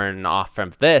to spurn off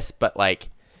from this, but like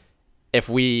if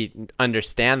we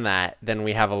understand that, then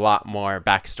we have a lot more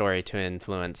backstory to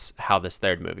influence how this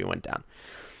third movie went down.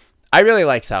 I really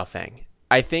like Sao Feng.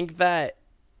 I think that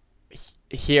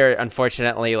here,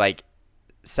 unfortunately, like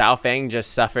Sao Feng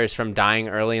just suffers from dying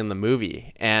early in the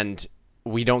movie, and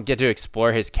we don't get to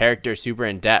explore his character super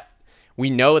in depth. We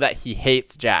know that he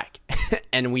hates Jack,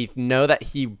 and we know that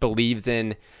he believes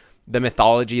in the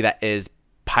mythology that is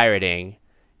pirating.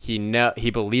 He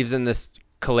believes in this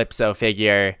Calypso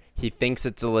figure. He thinks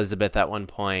it's Elizabeth at one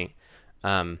point.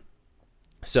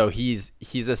 So he's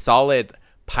a solid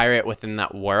pirate within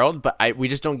that world, but we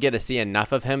just don't get to see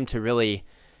enough of him to really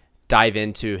dive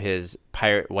into his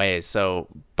pirate ways. So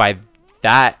by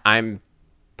that, I'm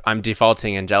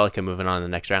defaulting Angelica, moving on to the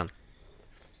next round.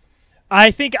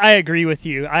 I think I agree with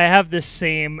you. I have the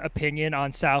same opinion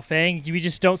on Sao Feng. We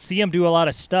just don't see him do a lot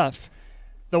of stuff.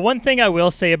 The one thing I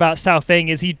will say about Sao Feng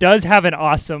is he does have an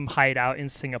awesome hideout in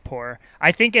Singapore.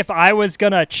 I think if I was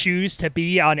going to choose to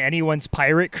be on anyone's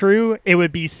pirate crew, it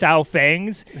would be Sao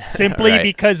Feng's, simply Right.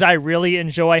 because I really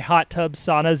enjoy hot tubs,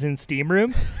 saunas, and steam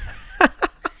rooms.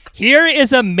 Here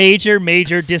is a major,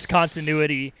 major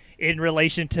discontinuity in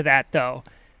relation to that, though.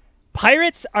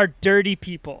 Pirates are dirty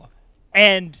people,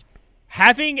 and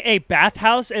having a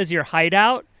bathhouse as your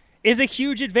hideout is a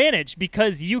huge advantage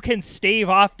because you can stave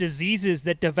off diseases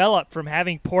that develop from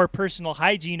having poor personal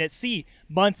hygiene at sea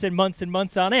months and months and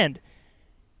months on end.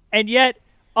 And yet,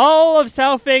 all of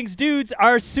Sao Fang's dudes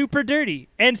are super dirty,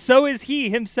 and so is he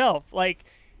himself. Like,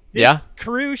 this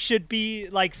crew should be,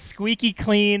 like, squeaky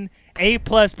clean,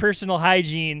 A-plus personal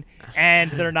hygiene,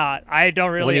 and they're not. I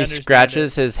don't really understand when he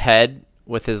scratches his head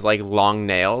with his, like, long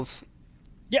nails.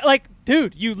 Yeah, like,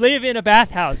 dude, you live in a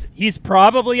bathhouse. He's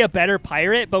probably a better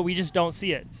pirate, but we just don't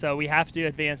see it. So we have to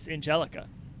advance Angelica.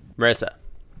 Marissa,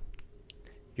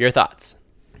 your thoughts?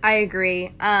 I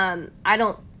agree.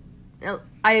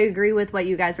 I agree with what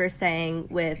you guys were saying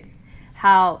with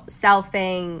how Sao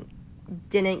Fang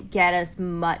didn't get as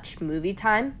much movie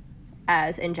time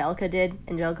as Angelica did.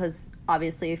 Angelica's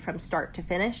obviously from start to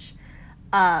finish.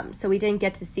 So we didn't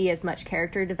get to see as much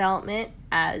character development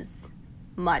as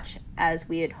much as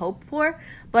we had hoped for.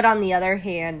 But on the other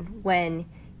hand, when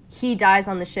he dies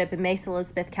on the ship and makes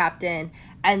Elizabeth captain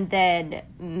and then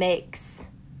makes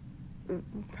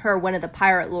her one of the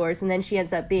pirate lords, and then she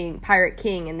ends up being pirate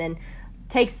king and then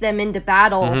takes them into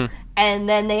battle, and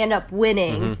then they end up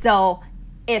winning. So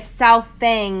if Sao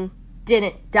Fang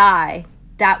didn't die,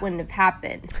 that wouldn't have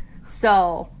happened.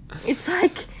 So it's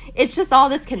like, it's just all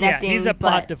this connecting. Yeah, he's a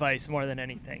plot device more than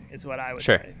anything, is what I would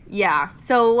say. Yeah,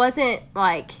 so it wasn't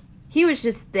like, he was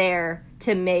just there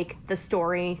to make the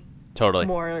story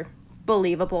more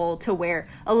believable to where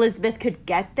Elizabeth could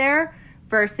get there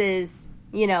versus,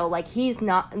 you know, like, she's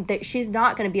not going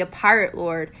to be a pirate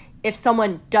lord if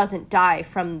someone doesn't die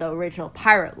from the original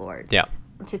pirate lords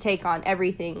to take on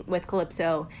everything with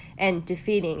Calypso and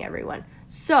defeating everyone.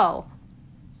 So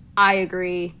I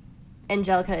agree,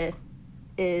 Angelica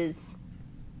is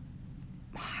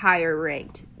higher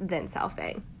ranked than Sao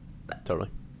Fang. But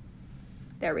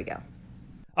there we go.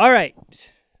 All right.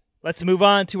 Let's move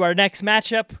on to our next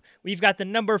matchup. We've got the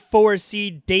number 4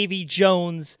 seed Davy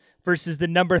Jones versus the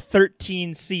number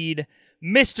 13 seed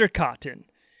Mr. Cotton.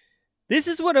 This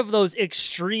is one of those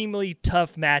extremely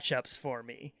tough matchups for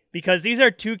me because these are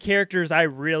two characters I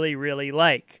really, really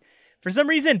like. For some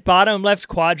reason, bottom left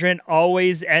quadrant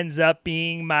always ends up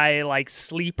being my, like,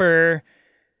 sleeper,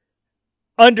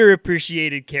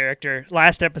 underappreciated character.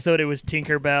 Last episode, it was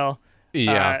Tinkerbell.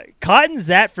 Yeah. Cotton's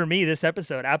that for me this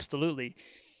episode, absolutely.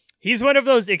 He's one of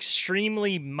those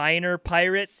extremely minor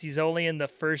pirates. He's only in the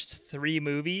first 3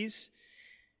 movies.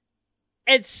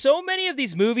 And so many of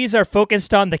these movies are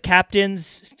focused on the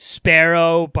captains,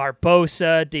 Sparrow,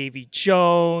 Barbossa, Davy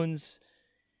Jones,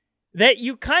 that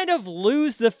you kind of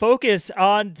lose the focus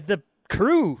on the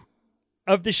crew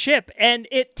of the ship. And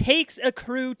it takes a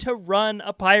crew to run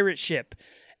a pirate ship.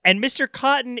 And Mr.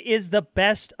 Cotton is the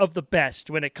best of the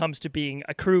best when it comes to being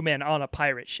a crewman on a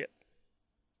pirate ship.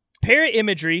 Parrot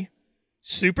imagery,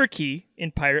 super key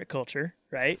in pirate culture,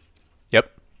 right?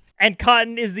 Yep. And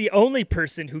Cotton is the only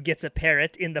person who gets a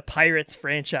parrot in the Pirates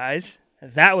franchise.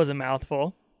 That was a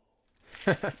mouthful.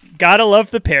 Gotta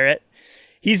love the parrot.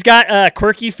 He's got a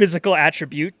quirky physical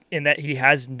attribute in that he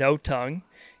has no tongue.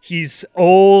 He's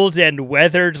old and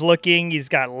weathered looking. He's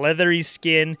got leathery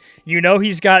skin. You know,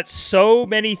 he's got so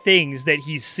many things that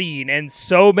he's seen and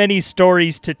so many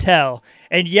stories to tell.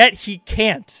 And yet he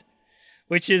can't,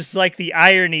 which is like the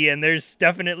irony. And there's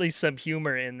definitely some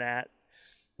humor in that.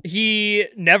 He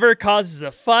never causes a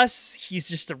fuss. He's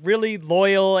just a really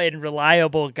loyal and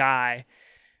reliable guy.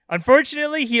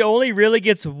 Unfortunately, he only really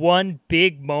gets one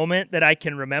big moment that I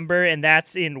can remember, and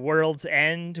that's in World's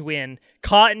End when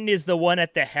Cotton is the one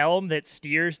at the helm that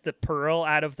steers the Pearl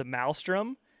out of the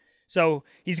Maelstrom. So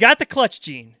he's got the clutch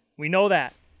gene. We know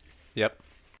that. Yep.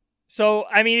 So,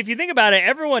 I mean, if you think about it,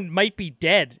 everyone might be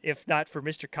dead if not for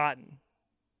Mr. Cotton.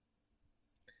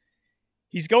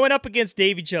 He's going up against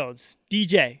Davy Jones.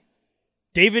 DJ.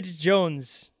 David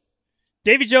Jones.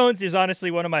 Davy Jones is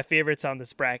honestly one of my favorites on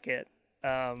this bracket.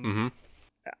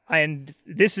 And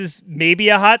this is maybe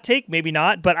a hot take, maybe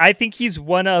not, but I think he's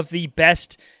one of the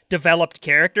best developed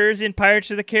characters in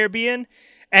Pirates of the Caribbean.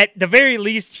 At the very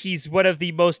least, he's one of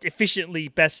the most efficiently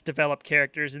best developed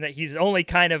characters in that he's only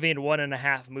kind of in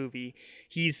 1.5 movie.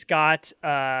 He's got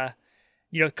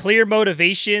clear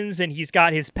motivations, and he's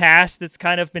got his past that's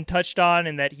kind of been touched on,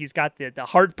 and that he's got the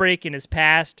heartbreak in his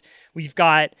past. We've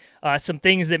got some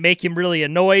things that make him really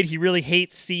annoyed. He really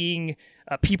hates seeing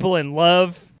people in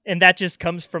love, and that just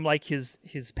comes from like his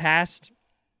past.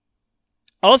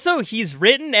 Also, he's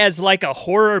written as like a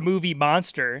horror movie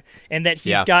monster, and that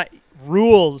he's got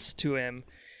rules to him,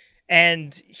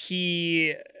 and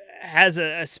he has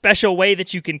a special way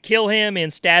that you can kill him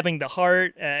in stabbing the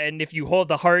heart, and if you hold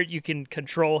the heart, you can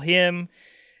control him.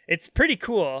 It's pretty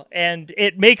cool, and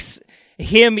it makes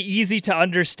him easy to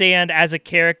understand as a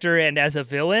character and as a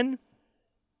villain.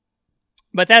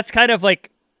 But that's kind of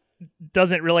like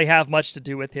doesn't really have much to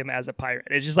do with him as a pirate.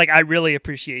 It's just like I really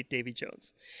appreciate Davy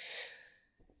Jones.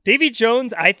 Davy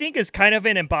Jones, I think, is kind of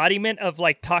an embodiment of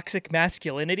like toxic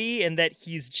masculinity in that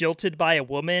he's jilted by a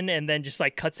woman and then just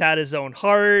like cuts out his own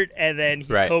heart, and then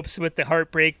he copes with the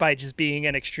heartbreak by just being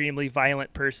an extremely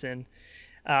violent person.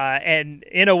 And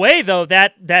in a way, though,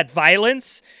 that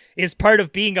violence is part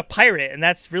of being a pirate, and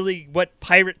that's really what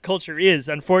pirate culture is.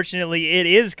 Unfortunately, it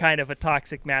is kind of a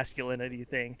toxic masculinity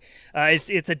thing.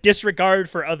 It's a disregard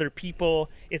for other people.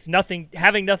 It's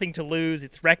having nothing to lose.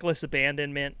 It's reckless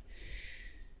abandonment.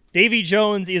 Davy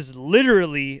Jones is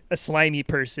literally a slimy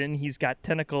person. He's got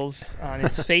tentacles on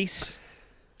his face.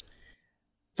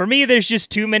 For me, there's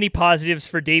just too many positives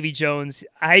for Davy Jones.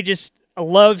 I just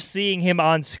love seeing him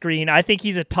on screen. I think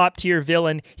he's a top-tier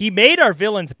villain. He made our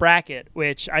villains bracket,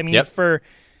 which, I mean, for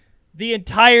the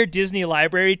entire Disney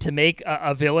library to make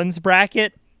a villains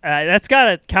bracket, that's got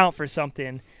to count for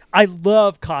something. I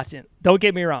love Cotton. Don't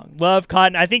get me wrong. Love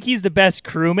Cotton. I think he's the best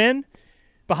crewman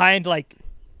behind, like,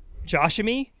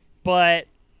 Joshua. But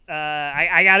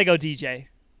I got to go DJ.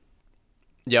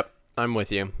 Yep, I'm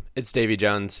with you. It's Davy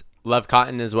Jones. Love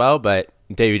Cotton as well, but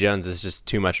Davy Jones is just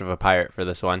too much of a pirate for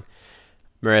this one.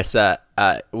 Marissa,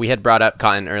 we had brought up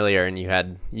Cotton earlier, and you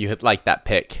had liked that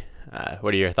pick.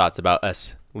 What are your thoughts about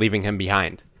us leaving him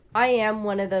behind? I am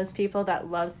one of those people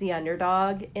that loves the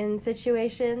underdog in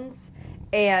situations,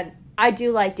 and I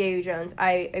do like Davy Jones.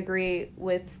 I agree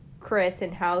with Chris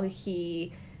and how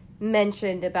he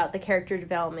mentioned about the character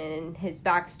development and his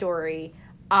backstory.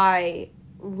 I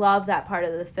love that part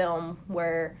of the film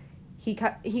where he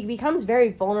becomes very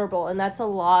vulnerable, and that's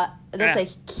a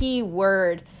key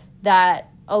word that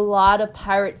a lot of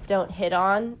pirates don't hit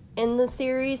on in the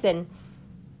series. And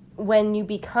when you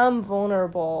become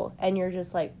vulnerable and you're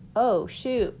just like, oh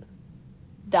shoot,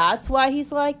 that's why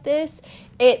he's like this,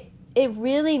 it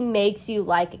really makes you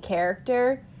like a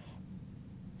character.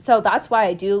 So that's why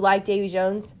I do like Davy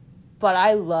Jones. But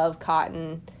I love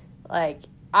Cotton. Like,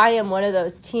 I am one of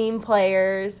those team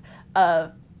players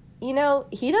of, he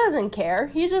doesn't care.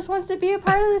 He just wants to be a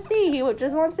part of the sea. He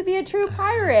just wants to be a true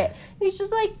pirate. He's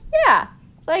just like, yeah,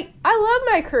 like, I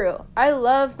love my crew. I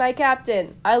love my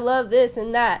captain. I love this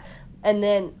and that. And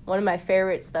then one of my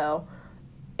favorites, though,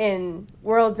 in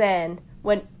World's End,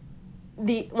 when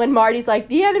Marty's like,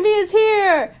 the enemy is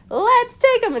here. Let's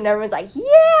take him. And everyone's like,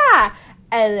 yeah.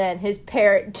 And then his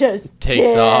parrot just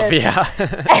takes off, yeah.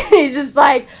 And he's just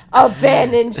like,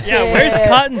 abandoned ship. Yeah, where's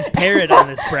Cotton's parrot on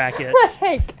this bracket?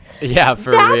 Like, yeah,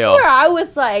 for real. That's where I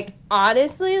was like,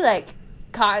 honestly, like,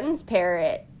 Cotton's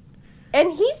parrot.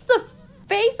 And he's the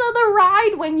face of the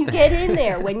ride when you get in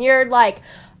there. When you're like,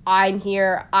 I'm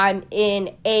here, I'm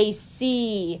in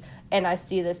AC, and I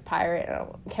see this pirate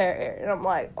and I'm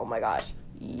like, oh my gosh,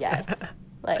 yes.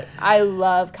 Like, I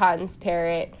love Cotton's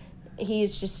parrot.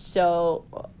 He's just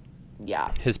so,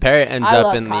 yeah. His parrot ends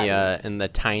up in the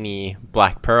tiny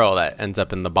black pearl that ends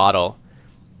up in the bottle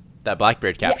that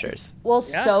Blackbeard captures. Yes. Well,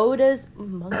 so does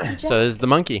Monkey Jack. So does the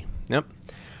monkey. Yep.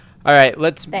 All right,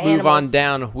 let's move animals. on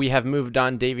down. We have moved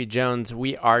on Davy Jones.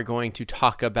 We are going to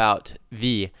talk about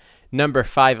the number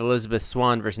 5 Elizabeth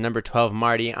Swann versus number 12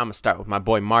 Marty. I'm going to start with my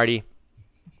boy Marty.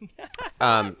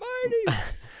 Marty.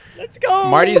 Let's go.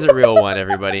 Marty's a real one,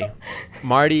 everybody.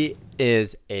 Marty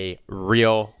is a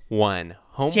real one.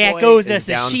 Homeboy Jack owes is us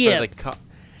a down ship. for the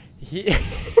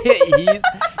he's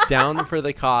down for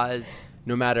the cause,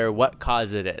 no matter what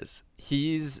cause it is.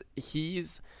 He's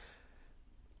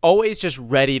always just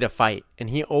ready to fight,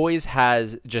 and he always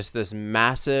has just this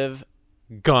massive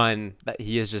gun that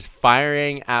he is just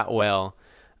firing at will.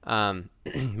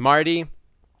 Marty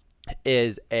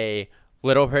is a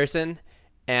little person,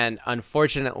 and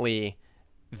unfortunately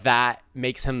that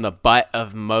makes him the butt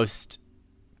of most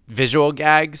visual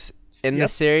gags in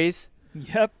this series.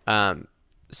 Yep.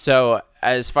 So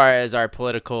as far as our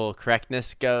political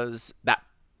correctness goes, that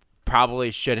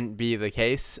probably shouldn't be the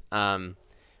case.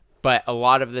 But a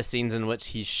lot of the scenes in which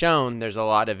he's shown, there's a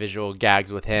lot of visual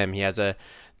gags with him.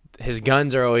 His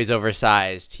guns are always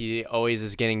oversized. He always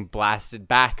is getting blasted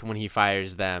back when he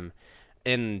fires them.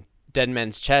 In Dead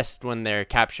Men's Chest, when they're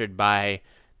captured by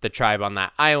the tribe on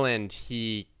that island,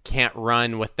 he can't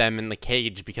run with them in the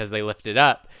cage because they lift it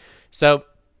up. So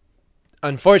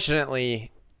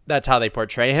unfortunately, that's how they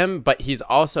portray him, but he's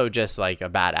also just like a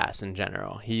badass in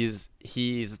general. He's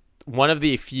one of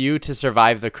the few to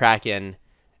survive the Kraken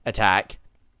attack.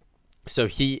 So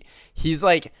he's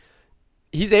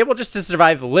able just to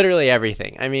survive literally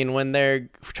everything. I mean, when they're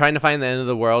trying to find the end of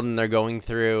the world and they're going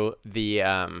through the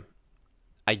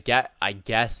I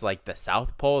guess like the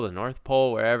South Pole, the North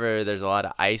Pole, wherever there's a lot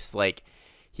of ice, like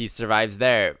he survives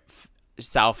there.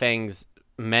 Sao Fang's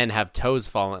men have toes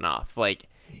fallen off. Like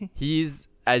he's,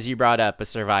 as you brought up, a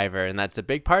survivor, and that's a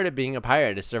big part of being a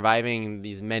pirate, is surviving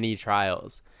these many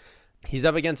trials. He's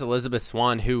up against Elizabeth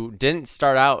Swann, who didn't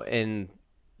start out in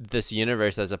this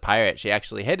universe as a pirate. She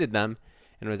actually hated them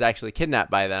and was actually kidnapped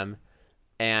by them,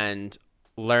 and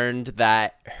learned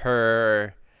that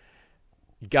her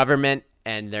government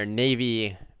and their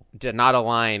navy did not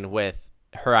align with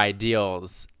her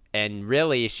ideals. And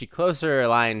really, she closer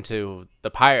aligned to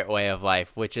the pirate way of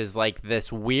life, which is like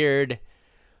this weird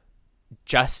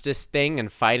justice thing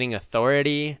and fighting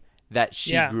authority that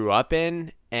she grew up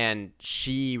in. And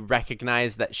she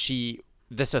recognized that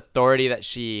this authority that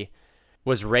she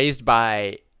was raised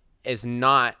by is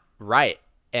not right.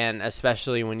 And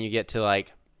especially when you get to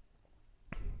like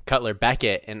Cutler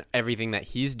Beckett and everything that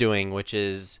he's doing, which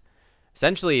is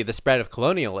essentially the spread of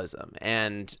colonialism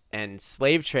and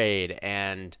slave trade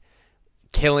and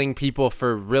killing people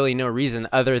for really no reason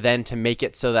other than to make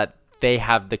it so that they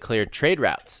have the clear trade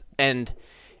routes. And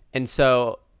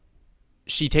so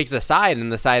she takes a side,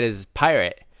 and the side is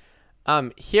pirate.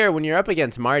 Here, when you're up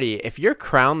against Marty, if you're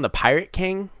crowned the Pirate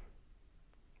King,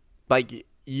 like,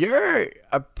 you're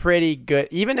a pretty good,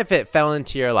 even if it fell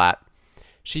into your lap,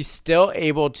 she's still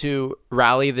able to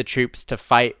rally the troops to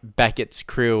fight Beckett's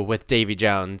crew with Davy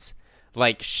Jones.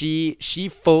 Like, she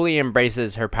fully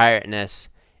embraces her pirateness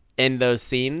in those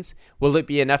scenes. Will it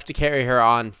be enough to carry her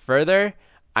on further?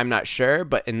 I'm not sure,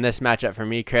 but in this matchup for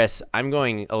me, Chris, I'm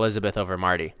going Elizabeth over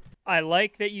Marty. I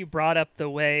like that you brought up the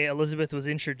way Elizabeth was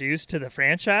introduced to the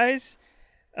franchise.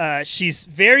 She's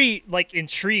very like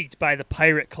intrigued by the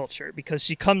pirate culture because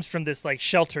she comes from this like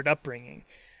sheltered upbringing.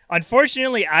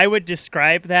 Unfortunately, I would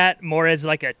describe that more as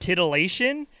like a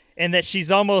titillation, and that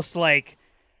she's almost like,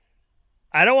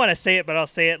 I don't want to say it, but I'll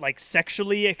say it, like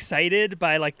sexually excited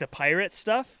by like the pirate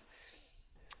stuff.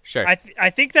 Sure.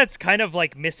 I think that's kind of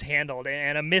like mishandled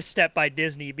and a misstep by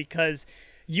Disney, because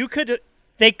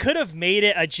they could have made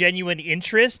it a genuine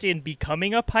interest in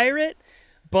becoming a pirate,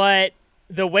 but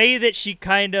the way that she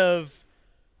kind of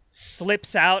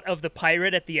slips out of the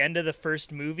pirate at the end of the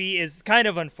first movie is kind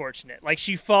of unfortunate. Like,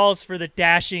 she falls for the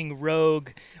dashing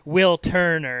rogue Will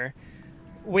Turner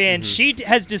when she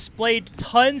has displayed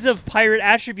tons of pirate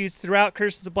attributes throughout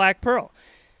Curse of the Black Pearl.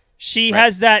 She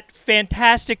has that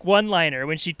fantastic one-liner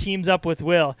when she teams up with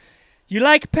Will. You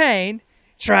like pain?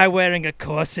 Try wearing a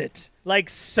corset. Like,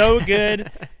 so good.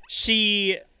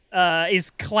 She is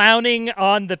clowning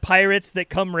on the pirates that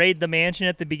come raid the mansion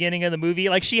at the beginning of the movie.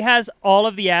 Like, she has all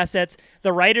of the assets.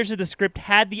 The writers of the script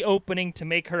had the opening to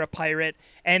make her a pirate,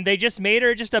 and they just made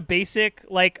her just a basic,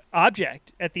 like,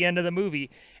 object at the end of the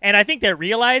movie. And I think they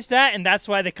realized that, and that's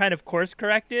why they kind of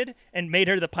course-corrected and made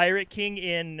her the Pirate King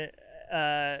in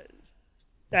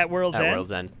at World's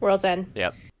End. World's End.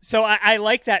 Yep. So I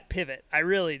like that pivot. I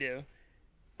really do.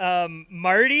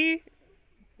 Marty,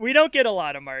 we don't get a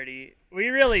lot of Marty. We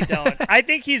really don't. I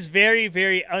think he's very,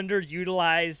 very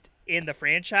underutilized in the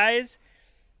franchise.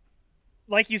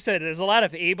 Like you said, there's a lot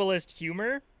of ableist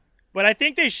humor. What I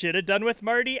think they should have done with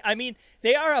Marty, I mean,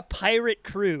 they are a pirate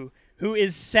crew who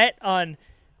is set on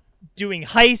doing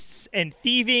heists and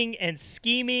thieving and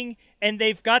scheming, and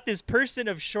they've got this person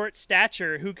of short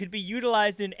stature who could be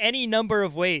utilized in any number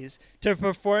of ways to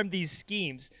perform these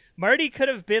schemes. Marty could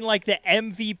have been like the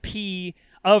MVP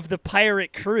of the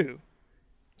pirate crew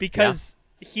because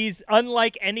he's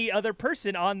unlike any other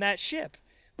person on that ship.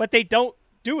 But they don't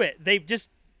do it. They just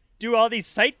do all these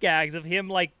sight gags of him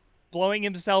like blowing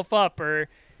himself up or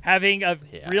having a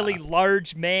really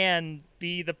large man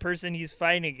be the person he's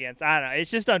fighting against. I don't know.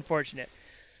 It's just unfortunate.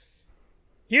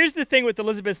 Here's the thing with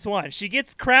Elizabeth Swann. She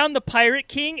gets crowned the Pirate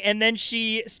King, and then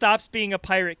she stops being a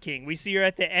Pirate King. We see her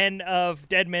at the end of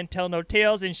Dead Men Tell No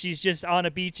Tales, and she's just on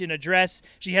a beach in a dress.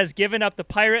 She has given up the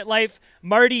pirate life.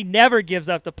 Marty never gives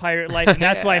up the pirate life, and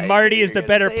that's why Marty is the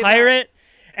better pirate.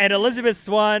 And Elizabeth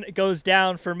Swann goes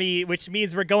down for me, which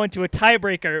means we're going to a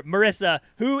tiebreaker. Marissa,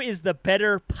 who is the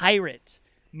better pirate,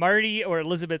 Marty or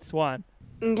Elizabeth Swann?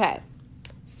 Okay.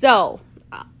 So,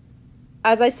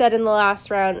 as I said in the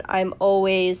last round, I'm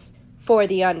always for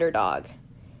the underdog.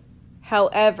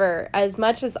 However, as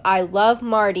much as I love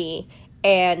Marty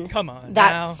and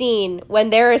that scene when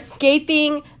they're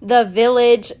escaping the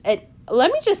village,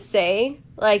 let me just say,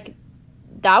 like,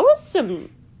 that was some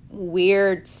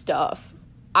weird stuff.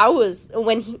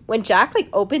 When Jack like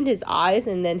opened his eyes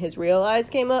and then his real eyes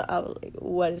came up, I was like,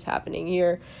 what is happening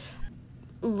here?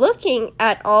 Looking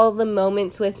at all the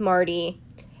moments with Marty,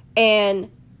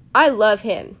 and I love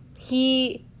him.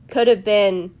 He could have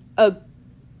been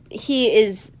he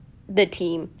is the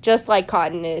team, just like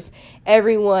Cotton is.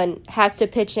 Everyone has to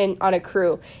pitch in on a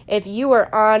crew. If you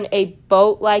are on a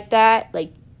boat like that,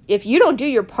 like, if you don't do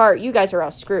your part, you guys are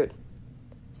all screwed.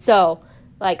 So,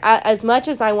 like, as much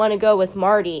as I want to go with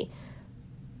Marty,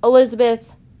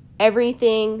 Elizabeth,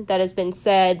 everything that has been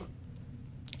said,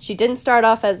 she didn't start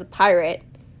off as a pirate.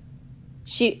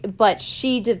 But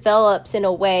she develops in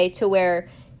a way to where,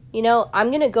 you know, I'm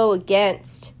going to go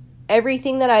against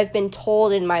everything that I've been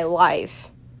told in my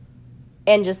life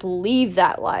and just leave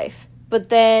that life. But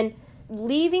then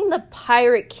leaving the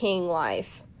Pirate King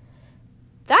life,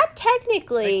 that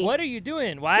technically... Like, what are you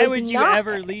doing? Why would you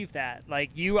ever leave that?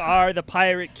 Like, you are the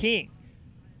Pirate King.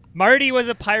 Marty was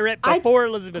a pirate before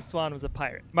Elizabeth Swann was a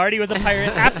pirate. Marty was a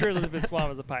pirate after Elizabeth Swann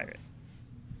was a pirate.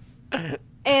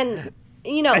 And,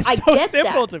 you know, It's I so get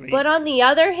simple that. to me. But on the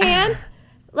other hand,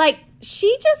 like,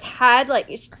 she just had,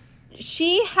 like,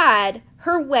 she had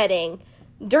her wedding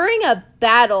during a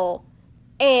battle,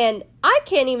 and I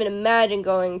can't even imagine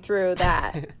going through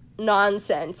that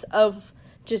nonsense of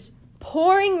just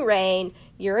pouring rain.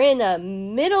 You're in the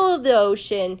middle of the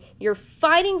ocean. You're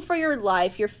fighting for your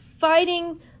life. You're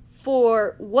fighting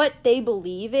for what they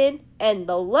believe in, and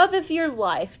the love of your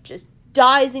life just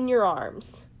dies in your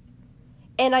arms.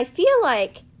 And I feel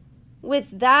like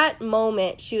with that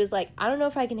moment, she was like, I don't know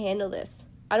if I can handle this.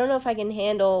 I don't know if I can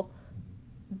handle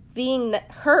being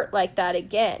hurt like that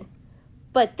again.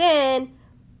 But then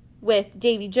with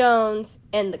Davy Jones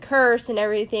and the curse and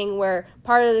everything, where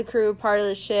part of the crew, part of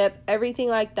the ship, everything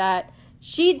like that,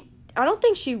 I don't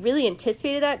think she really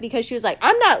anticipated that, because she was like,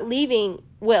 I'm not leaving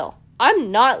Will.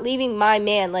 I'm not leaving my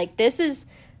man. Like, this is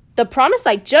the promise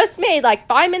I just made like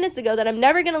 5 minutes ago that I'm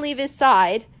never going to leave his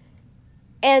side.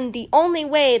 And the only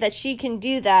way that she can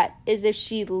do that is if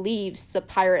she leaves the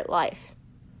pirate life.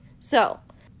 So,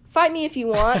 fight me if you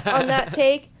want on that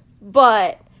take,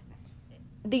 but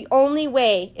the only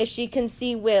way if she can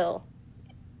see Will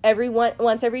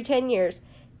once every 10 years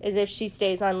is if she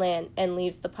stays on land and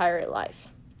leaves the pirate life.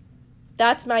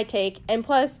 That's my take. And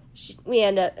plus, she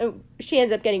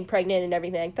ends up getting pregnant and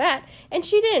everything like that. And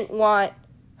she didn't want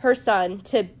her son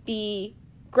to be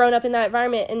grown up in that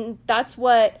environment. And that's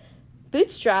what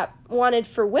Bootstrap wanted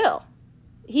for Will.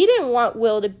 He didn't want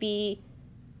Will to be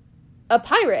a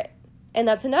pirate. And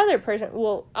that's another person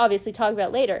we'll obviously talk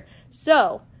about later.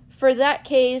 So, for that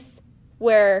case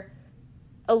where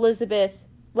Elizabeth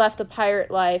left the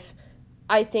pirate life,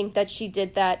 I think that she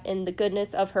did that in the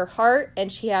goodness of her heart, and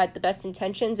she had the best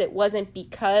intentions. It wasn't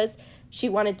because she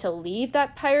wanted to leave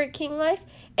that Pirate King life.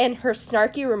 And her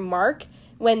snarky remark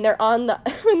when they're on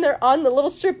the little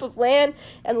strip of land,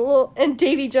 and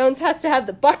Davy Jones has to have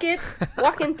the buckets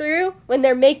walking through when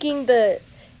they're making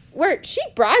where she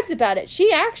brags about it.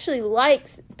 She actually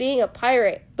likes being a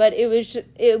pirate, but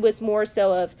it was more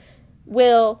so of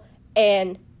Will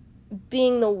and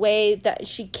being the way that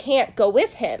she can't go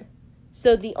with him.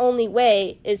 So the only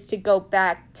way is to go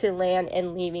back to land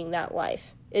and leaving that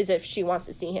life is if she wants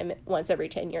to see him once every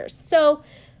 10 years. So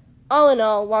all in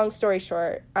all, long story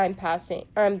short, I'm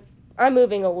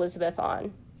moving Elizabeth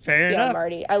on. Fair enough.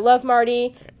 Marty. I love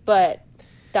Marty, but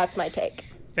that's my take.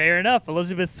 Fair enough.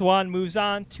 Elizabeth Swann moves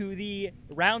on to the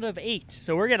round of 8.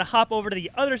 So we're going to hop over to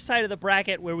the other side of the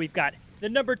bracket where we've got the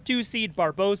number 2 seed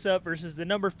Barbosa versus the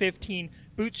number 15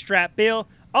 Bootstrap Bill.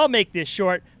 I'll make this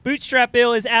short. Bootstrap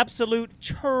Bill is absolute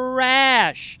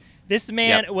trash. This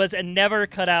man was never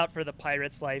cut out for the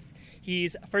pirate's life.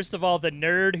 He's, first of all, the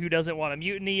nerd who doesn't want a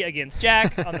mutiny against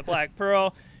Jack on the Black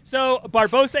Pearl. So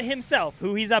Barbosa himself,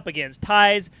 who he's up against,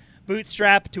 ties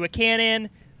Bootstrap to a cannon.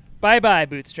 Bye-bye,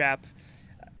 Bootstrap.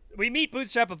 We meet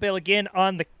Bootstrap Bill again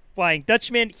on the Flying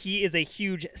Dutchman. He is a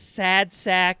huge sad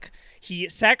sack. He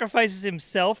sacrifices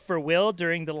himself for Will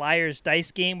during the Liar's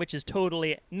Dice game, which is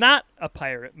totally not a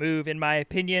pirate move, in my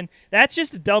opinion. That's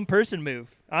just a dumb person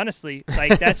move, honestly.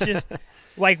 Like, that's just,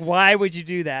 like, why would you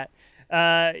do that?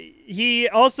 He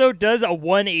also does a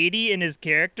 180 in his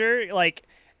character. Like,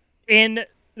 in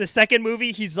the second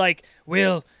movie, he's like,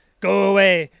 Will, go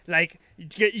away. Like,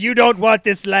 you don't want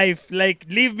this life. Like,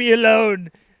 leave me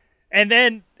alone. And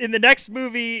then in the next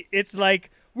movie, it's like,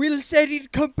 Will said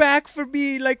he'd come back for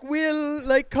me. Like, Will,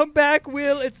 like, come back,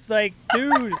 Will. It's like,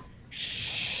 dude,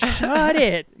 shut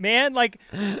it, man. Like,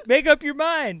 make up your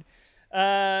mind.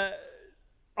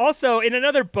 Also, in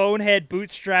another bonehead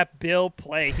Bootstrap Bill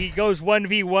play, he goes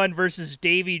 1v1 versus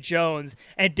Davy Jones.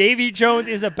 And Davy Jones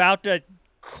is about to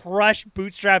crush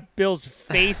Bootstrap Bill's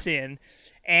face in.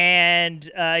 And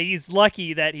he's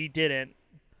lucky that he didn't.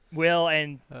 Will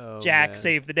and Jack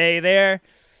saved the day there.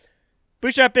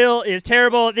 Bootstrap Bill is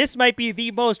terrible. This might be the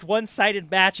most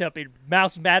one-sided matchup in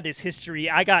Mouse Madness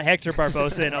history. I got Hector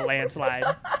Barbosa in a landslide.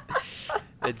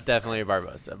 It's definitely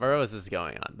Barbosa. Barbosa's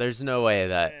going on. There's no way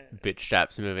that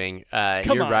Bootstrap's moving.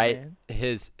 Come You're on, right. man.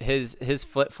 His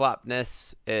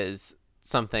flip-flopness is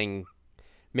something.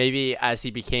 Maybe as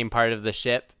he became part of the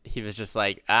ship, he was just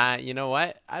like, you know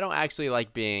what? I don't actually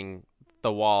like being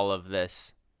the wall of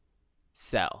this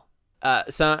cell.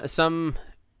 Some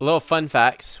little fun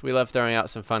facts. We love throwing out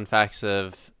some fun facts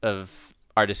of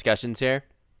our discussions here.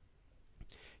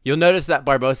 You'll notice that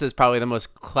Barbosa is probably the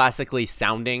most classically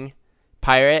sounding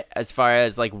pirate as far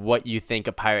as like what you think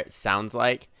a pirate sounds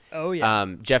like. Oh, yeah.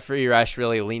 Jeffrey Rush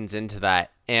really leans into that.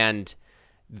 And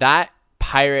that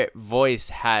pirate voice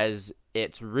has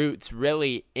its roots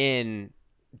really in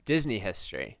Disney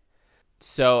history.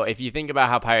 So if you think about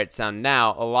how pirates sound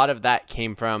now, a lot of that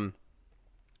came from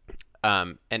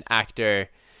an actor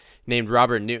named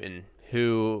Robert Newton,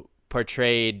 who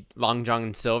portrayed Long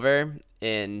John Silver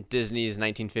in Disney's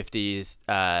 1950s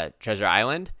Treasure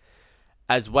Island,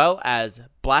 as well as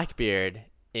Blackbeard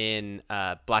in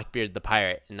Blackbeard the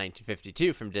Pirate in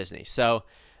 1952 from Disney. So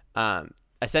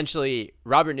essentially,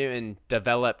 Robert Newton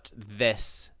developed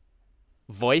this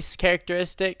voice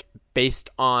characteristic based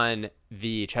on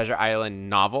the Treasure Island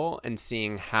novel, and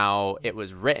seeing how it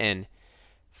was written,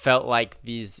 felt like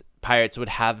these pirates would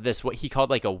have this, what he called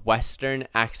like a Western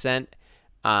accent,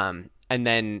 and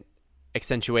then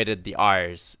accentuated the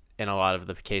R's in a lot of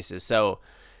the cases. So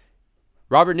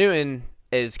Robert Newton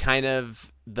is kind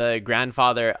of the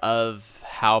grandfather of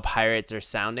how pirates are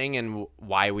sounding and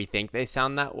why we think they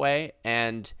sound that way.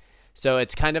 And so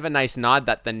it's kind of a nice nod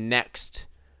that the next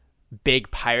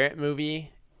big pirate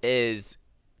movie is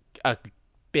a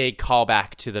big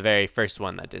callback to the very first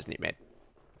one that Disney made.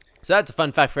 So that's a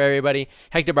fun fact for everybody.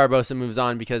 Hector Barbosa moves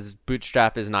on because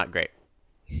Bootstrap is not great.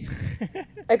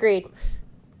 Agreed.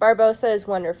 Barbosa is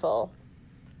wonderful.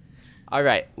 All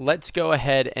right, let's go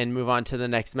ahead and move on to the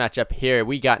next matchup here.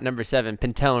 We got number 7,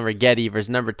 Pintel and Rigetti versus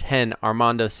number 10,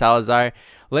 Armando Salazar.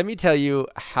 Let me tell you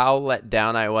how let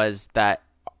down I was that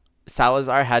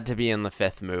Salazar had to be in the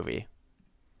 5th movie,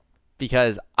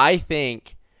 because I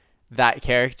think that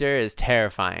character is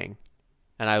terrifying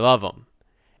and I love him.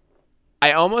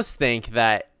 I almost think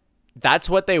that that's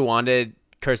what they wanted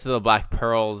Curse of the Black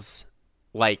Pearl's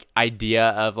like idea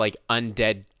of like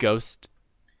undead ghost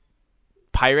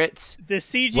pirates. The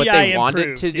CGI what they wanted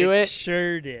improved. to do it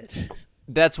sure did.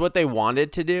 That's what they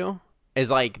wanted to do,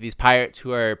 is like these pirates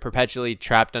who are perpetually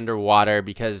trapped underwater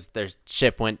because their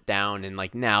ship went down, and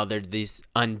like now they're these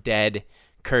undead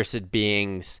cursed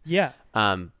beings. Yeah.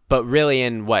 But really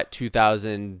in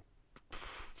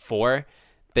 2004,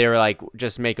 they were like,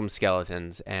 just make them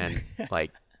skeletons, and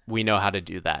like we know how to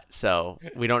do that. So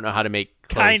we don't know how to make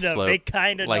clothes float. They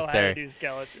kind of like know how to do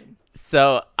skeletons.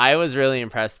 So I was really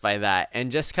impressed by that,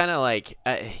 and just kind of like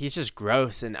he's just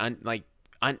gross and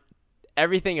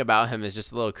everything about him is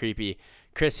just a little creepy.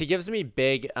 Chris, he gives me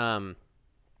big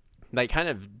like kind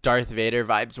of Darth Vader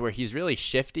vibes, where he's really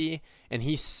shifty, and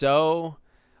he's so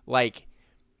like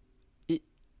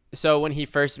so when he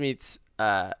first meets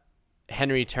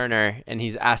Henry Turner, and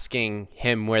he's asking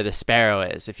him where the sparrow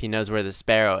is, if he knows where the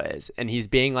sparrow is, and he's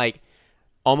being like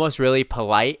almost really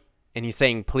polite, and he's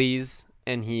saying please,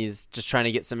 and he's just trying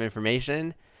to get some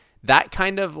information. That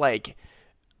kind of like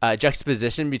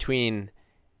juxtaposition between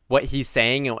what he's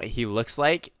saying and what he looks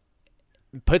like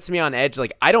puts me on edge.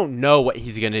 Like, I don't know what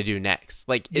he's gonna do next.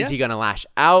 Like, is he gonna lash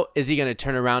out? Is he gonna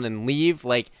turn around and leave?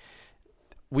 Like,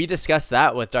 we discussed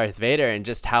that with Darth Vader, and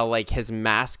just how like his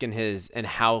mask and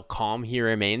how calm he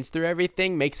remains through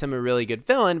everything makes him a really good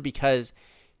villain, because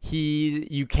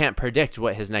you can't predict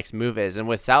what his next move is. And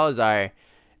with Salazar,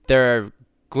 there are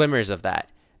glimmers of that.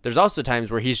 There's also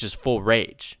times where he's just full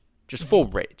rage,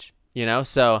 you know?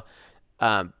 So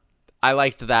I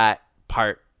liked that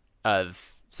part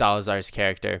of Salazar's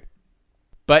character.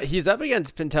 But he's up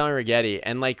against Pintel and Rigetti,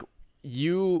 and like,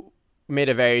 you made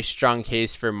a very strong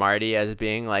case for Marty as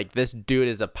being like, this dude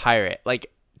is a pirate. Like,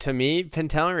 to me,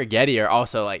 Pintel and Rigetti are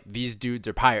also like, these dudes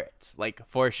are pirates, like,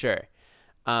 for sure.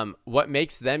 What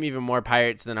makes them even more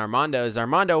pirates than Armando is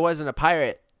Armando wasn't a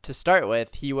pirate to start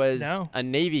with. He was a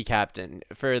Navy captain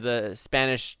for the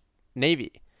Spanish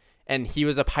Navy, and he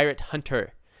was a pirate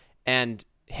hunter. And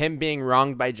him being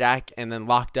wronged by Jack and then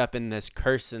locked up in this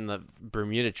curse in the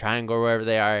Bermuda Triangle or wherever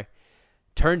they are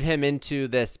turned him into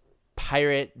this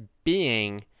pirate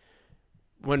being,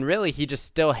 when really he just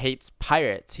still hates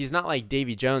pirates. He's not like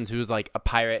Davy Jones, who's like a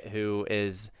pirate who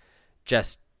is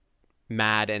just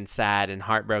mad and sad and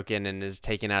heartbroken and is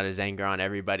taking out his anger on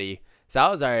everybody.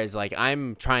 Salazar is like,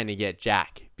 I'm trying to get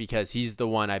Jack because he's the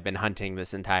one I've been hunting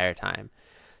this entire time.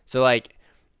 So like,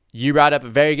 you brought up a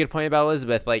very good point about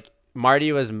Elizabeth. Like,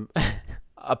 Marty was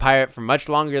a pirate for much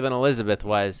longer than Elizabeth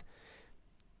was.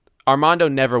 Armando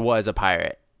never was a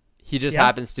pirate. He just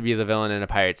happens to be the villain in a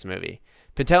Pirates movie.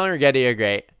 Pintel and Ragetti are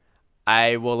great.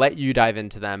 I will let you dive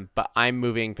into them, but I'm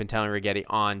moving Pintel and Ragetti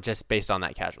on just based on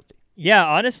that casualty. Yeah,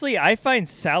 honestly, I find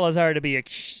Salazar to be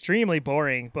extremely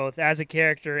boring, both as a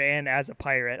character and as a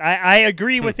pirate. I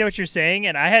agree with what you're saying,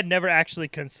 and I had never actually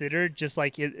considered just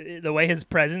like the way his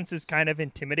presence is kind of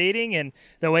intimidating, and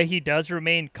the way he does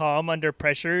remain calm under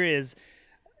pressure is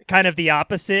kind of the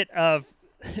opposite of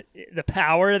the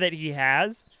power that he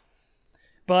has.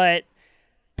 But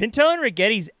Pintel and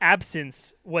Ragetti's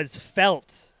absence was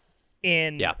felt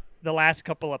in the last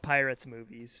couple of Pirates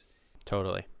movies.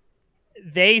 Totally.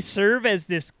 They serve as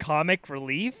this comic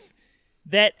relief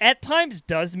that at times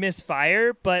does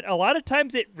misfire, but a lot of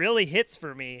times it really hits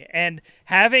for me. And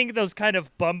having those kind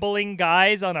of bumbling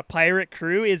guys on a pirate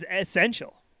crew is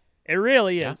essential. It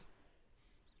really is.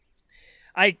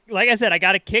 Like I said, I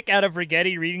got a kick out of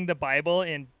Ragetti reading the Bible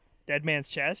in Dead Man's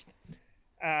Chest.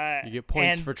 You get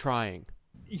points for trying.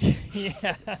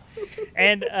 Yeah.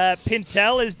 And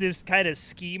Pintel is this kind of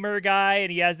schemer guy,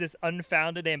 and he has this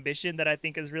unfounded ambition that I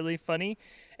think is really funny.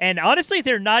 And honestly,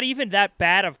 they're not even that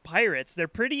bad of pirates. They're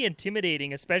pretty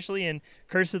intimidating, especially in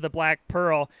Curse of the Black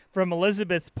Pearl. From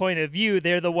Elizabeth's point of view,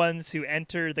 they're the ones who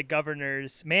enter the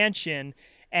governor's mansion,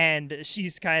 and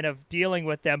she's kind of dealing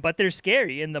with them, but they're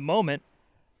scary in the moment.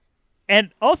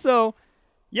 And also,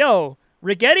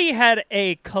 Ragetti had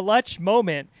a clutch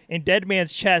moment in Dead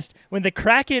Man's Chest when the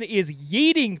Kraken is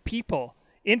yeeting people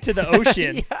into the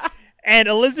ocean, and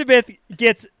Elizabeth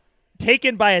gets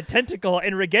taken by a tentacle,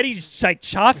 and Ragetti like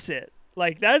chops it.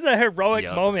 Like, that's a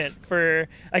heroic moment for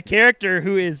a character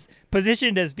who is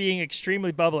positioned as being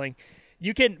extremely bubbling.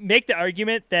 You can make the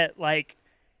argument that like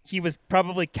he was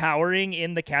probably cowering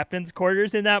in the captain's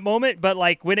quarters in that moment, but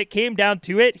like when it came down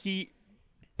to it, he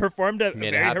performed a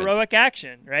very heroic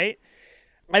action, right?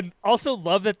 I also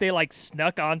love that they like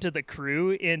snuck onto the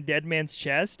crew in Dead Man's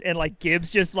Chest, and like Gibbs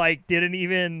just like didn't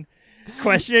even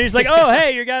question it. He's like, "Oh,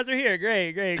 hey, your guys are here.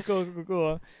 Great,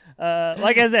 cool."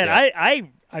 Like I said,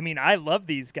 I mean, I love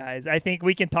these guys. I think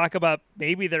we can talk about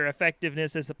maybe their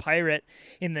effectiveness as a pirate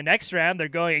in the next round. They're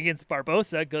going against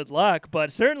Barbossa. Good luck,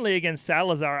 but certainly against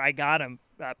Salazar, I got him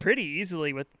pretty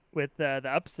easily with the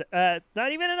upset.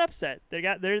 Not even an upset.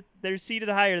 They're seated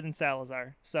higher than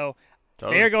Salazar, so.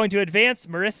 Totally. They are going to advance.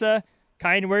 Marissa,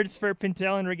 kind words for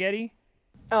Pintel and Ragetti?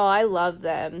 Oh, I love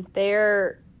them.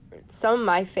 They're some of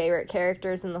my favorite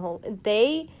characters in the whole.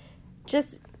 They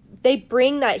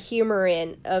bring that humor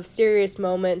in of serious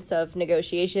moments of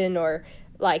negotiation, or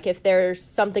like if there's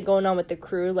something going on with the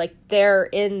crew, like they're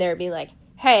in there being like,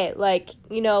 hey, like,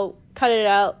 cut it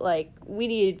out. Like, we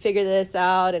need to figure this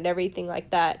out and everything like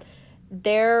that.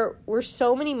 There were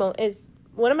so many moments.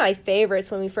 One of my favorites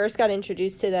when we first got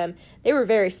introduced to them, they were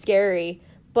very scary,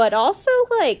 but also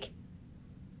like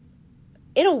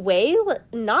in a way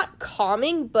not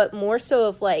calming, but more so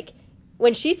of like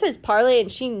when she says parlay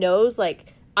and she knows like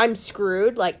I'm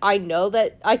screwed, like I know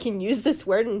that I can use this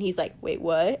word, and he's like, wait,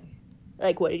 what?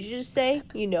 Like, what did you just say?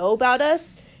 You know about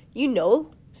us? You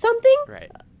know something?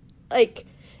 Right. Like,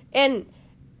 and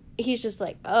he's just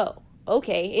like, oh,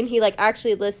 okay. And he like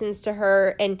actually listens to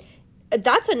her, and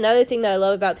that's another thing that I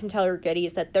love about Pintel and Ragetti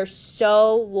is that they're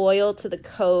so loyal to the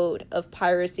code of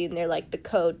piracy, and they're like, the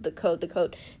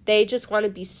code. They just want to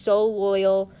be so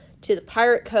loyal to the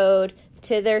pirate code,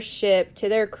 to their ship, to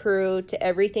their crew, to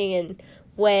everything. And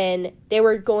when they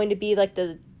were going to be like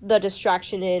the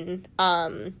distraction in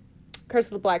Curse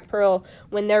of the Black Pearl,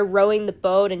 when they're rowing the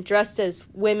boat and dressed as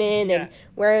women and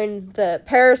wearing the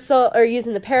parasol or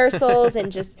using the parasols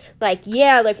and just like,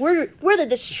 like we're the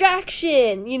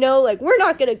distraction, like we're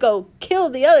not gonna go kill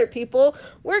the other people,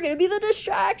 we're gonna be the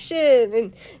distraction.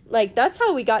 And like that's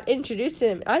how we got introduced to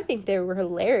them. I think they were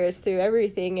hilarious through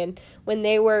everything. And when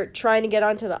they were trying to get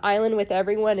onto the island with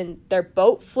everyone and their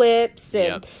boat flips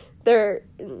and they're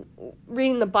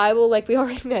reading the Bible like we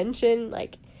already mentioned,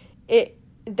 like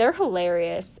they're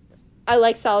hilarious. I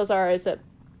like Salazar as a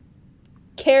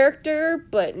character,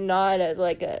 but not as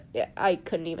like I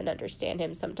couldn't even understand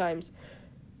him sometimes,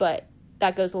 but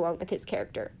that goes along with his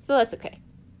character, so that's okay.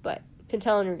 But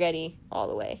Pintel and Ragetti all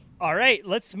the way. All right,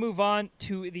 let's move on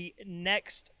to the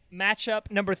next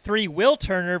matchup. Number 3, Will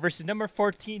Turner versus number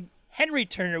 14, Henry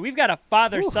Turner. We've got a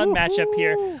father-son matchup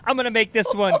here. I'm going to make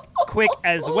this one quick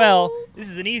as well. This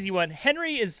is an easy one.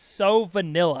 Henry is so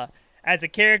vanilla as a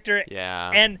character. Yeah.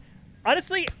 And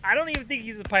Honestly, I don't even think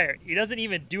he's a pirate. He doesn't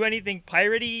even do anything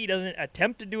piratey. He doesn't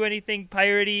attempt to do anything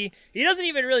piratey. He doesn't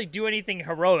even really do anything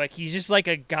heroic. He's just like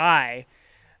a guy.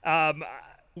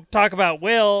 Talk about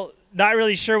Will. Not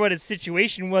really sure what his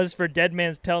situation was for Dead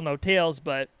Man's Tell No Tales,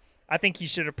 but I think he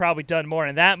should have probably done more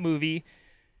in that movie.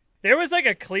 There was like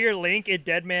a clear link in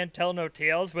Dead Man Tell No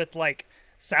Tales with like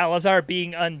Salazar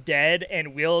being undead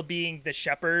and Will being the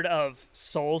shepherd of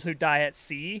souls who die at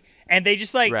sea. And they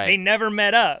just like, They never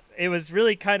met up. It was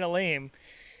really kind of lame.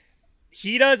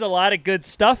 He does a lot of good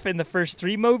stuff in the first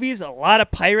 3 movies, a lot of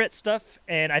pirate stuff.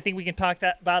 And I think we can talk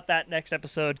about that next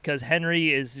episode because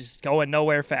Henry is just going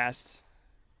nowhere fast.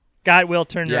 Got Will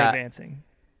Turner advancing.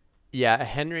 Yeah,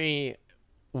 Henry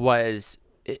was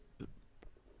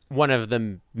one of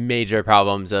the major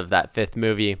problems of that 5th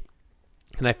movie.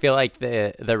 And I feel like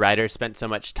the writer spent so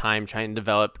much time trying to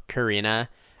develop Karina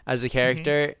as a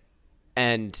character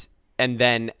and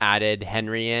then added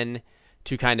Henry in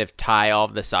to kind of tie all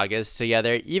of the sagas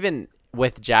together. Even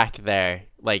with Jack there,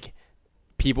 like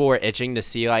people were itching to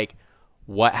see like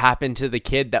what happened to the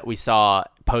kid that we saw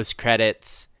post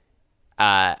credits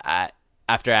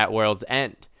after At World's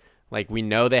End. Like we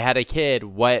know they had a kid.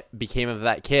 What became of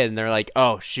that kid? And they're like,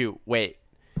 oh shoot, wait.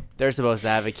 They're supposed to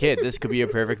have a kid. This could be a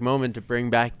perfect moment to bring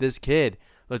back this kid.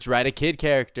 Let's write a kid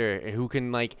character who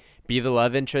can like be the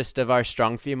love interest of our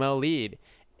strong female lead.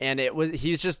 And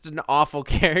he's just an awful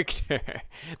character.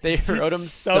 They wrote him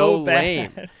so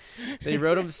lame. They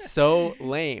wrote him so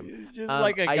lame. He's just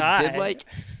like a guy.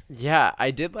 I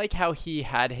did like how he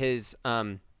had his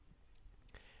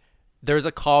there was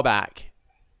a callback,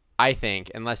 I think,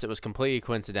 unless it was completely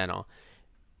coincidental.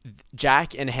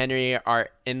 Jack and Henry are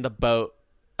in the boat,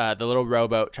 the little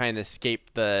rowboat, trying to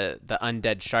escape the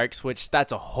undead sharks, which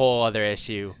that's a whole other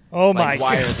issue. Oh my god.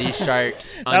 Why are these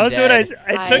sharks undead? That was what it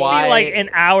took me like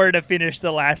an hour to finish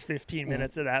the last 15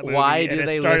 minutes of that movie. Why do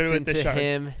they listen to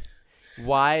him?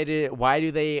 Why?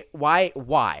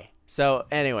 So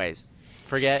anyways,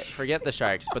 forget the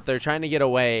sharks, but they're trying to get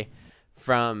away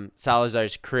from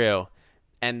Salazar's crew,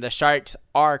 and the sharks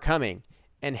are coming.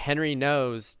 And Henry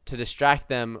knows to distract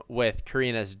them with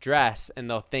Karina's dress, and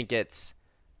they'll think it's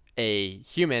a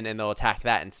human, and they'll attack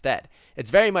that instead. It's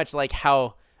very much like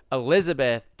how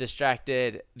Elizabeth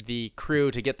distracted the crew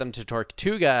to get them to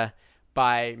Tortuga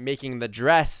by making the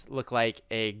dress look like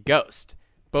a ghost.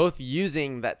 Both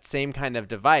using that same kind of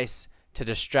device to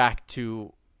distract,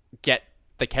 to get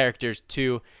the characters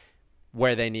to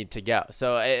where they need to go.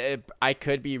 So I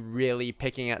could be really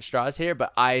picking at straws here,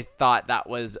 but I thought that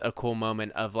was a cool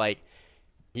moment of like,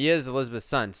 he is Elizabeth's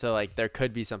son, so like there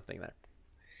could be something there.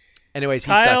 Anyways,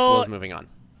 he sucks. Will's moving on.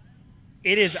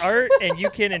 It is art, and you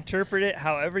can interpret it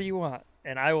however you want,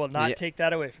 and I will not take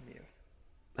that away from you.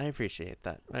 I appreciate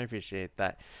that.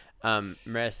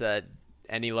 Marissa,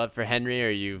 any love for Henry, or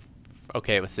are you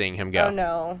okay with seeing him go?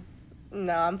 Oh,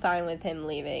 no, I'm fine with him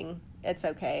leaving. It's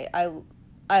okay.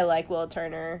 I like Will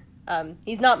Turner.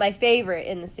 He's not my favorite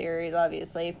in the series,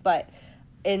 obviously, but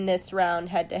in this round,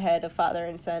 head-to-head of father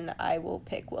and son, I will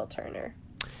pick Will Turner.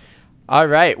 All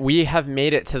right, we have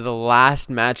made it to the last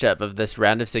matchup of this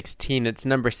round of 16. It's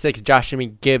number 6, Joshua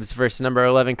Gibbs versus number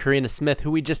 11, Karina Smith,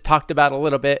 who we just talked about a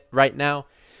little bit right now.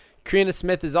 Karina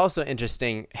Smith is also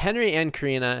interesting. Henry and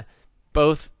Karina,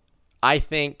 both, I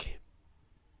think,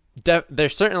 they're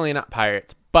certainly not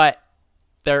pirates, but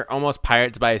they're almost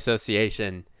pirates by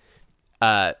association,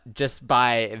 just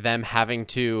by them having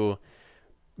to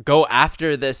go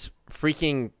after this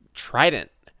freaking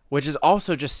trident, which is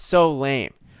also just so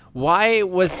lame. Why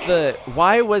was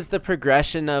the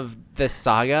progression of this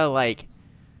saga like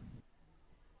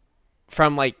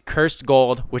from like cursed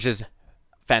gold, which is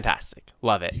fantastic,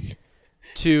 love it,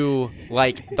 to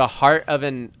like the heart of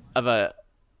a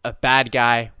bad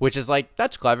guy, which is like,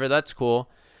 that's clever, that's cool,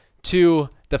 to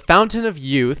the fountain of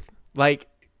youth, like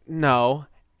no,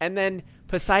 and then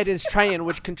Poseidon's trident,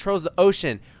 which controls the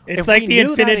ocean. It's like the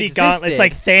Infinity Gauntlet. It's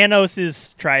like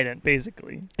Thanos' trident,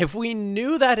 basically. If we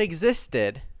knew that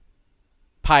existed,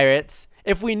 pirates,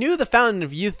 if we knew the fountain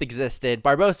of youth existed,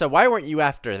 Barbossa, why weren't you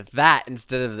after that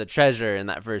instead of the treasure in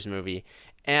that first movie?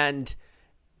 And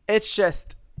it's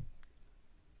just,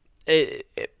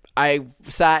 I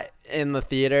sat in the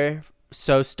theater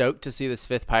so stoked to see this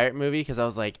 5th pirate movie because I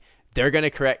was like, they're going to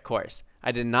correct course.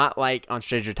 I did not like On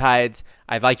Stranger Tides.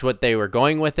 I liked what they were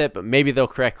going with it, but maybe they'll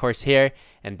correct course here,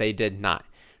 and they did not.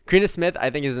 Karina Smith, I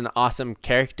think, is an awesome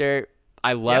character.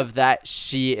 I love that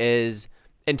she is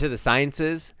into the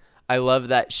sciences. I love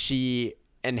that she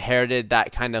inherited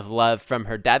that kind of love from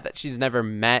her dad that she's never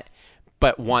met,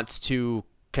 but wants to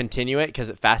continue it because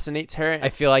it fascinates her. I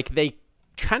feel like they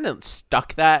kind of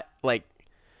stuck that like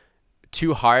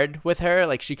too hard with her.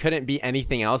 Like, she couldn't be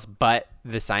anything else but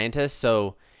the scientist.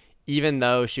 So even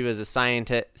though she was a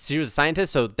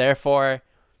scientist, so therefore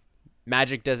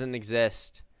magic doesn't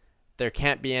exist. There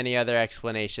can't be any other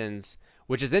explanations,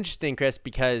 which is interesting, Chris,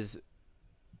 because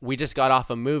we just got off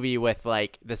a movie with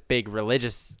like this big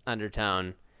religious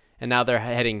undertone, and now they're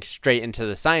heading straight into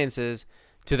the sciences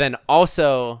to then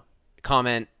also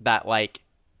comment that like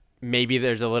maybe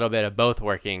there's a little bit of both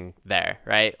working there,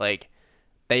 right? Like,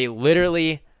 they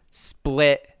literally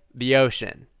split the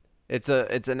ocean. It's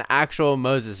an actual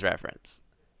Moses reference.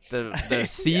 The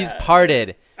seas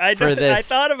parted for this. I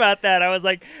thought about that. I was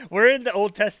like, we're in the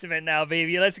Old Testament now,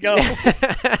 baby. Let's go.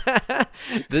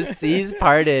 The seas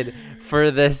parted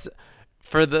for this,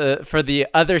 for the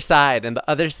other side, and the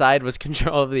other side was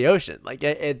control of the ocean. Like,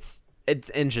 it's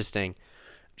interesting.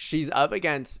 She's up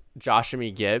against Joshua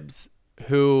Gibbs,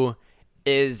 who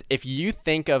is, if you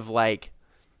think of like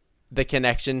the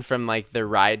connection from like the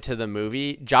ride to the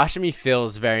movie, Joshua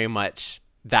feels very much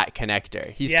that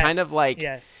connector. He's kind of like,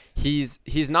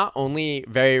 he's not only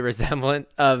very resemblant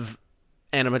of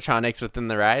animatronics within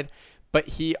the ride, but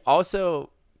he also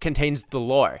contains the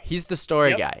lore. He's the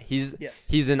story guy. He's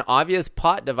an obvious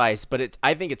plot device, but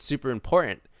I think it's super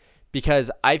important,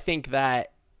 because I think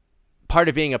that part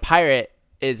of being a pirate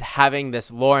is having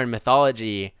this lore and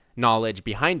mythology knowledge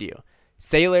behind you.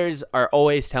 Sailors are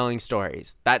always telling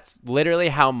stories. That's literally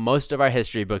how most of our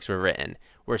history books were written,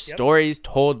 were stories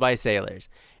told by sailors.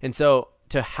 And so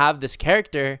to have this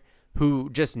character who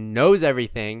just knows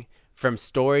everything from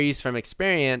stories, from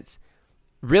experience,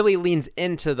 really leans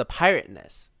into the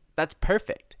pirateness. That's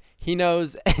perfect. He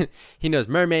knows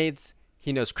mermaids,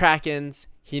 he knows krakens,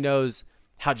 he knows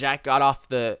how Jack got off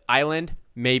the island,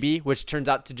 maybe, which turns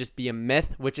out to just be a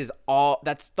myth, which is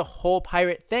that's the whole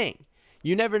pirate thing.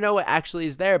 You never know what actually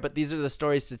is there, but these are the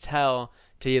stories to tell,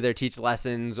 to either teach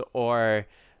lessons or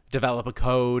develop a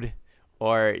code,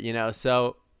 or,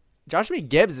 so Joshua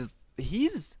Gibbs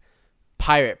he's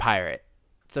pirate.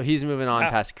 So he's moving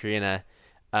on past Karina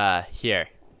here.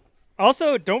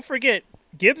 Also, don't forget,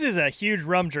 Gibbs is a huge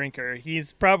rum drinker.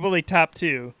 He's probably top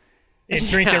 2 in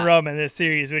drinking rum in this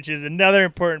series, which is another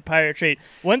important pirate trait.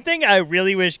 One thing I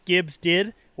really wish Gibbs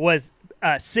did was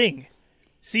sing.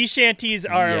 Sea shanties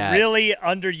are a really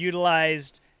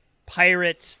underutilized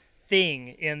pirate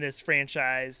thing in this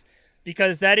franchise,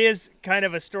 because that is kind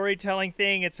of a storytelling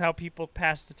thing. It's how people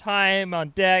pass the time on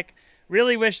deck.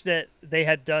 Really wish that they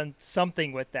had done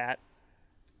something with that.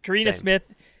 Karina Smith,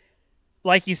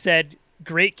 like you said,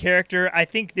 great character. I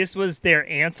think this was their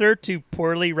answer to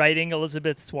poorly writing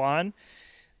Elizabeth Swann,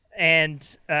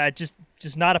 and just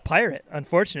not a pirate,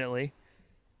 unfortunately.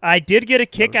 I did get a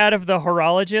kick out of the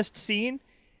horologist scene,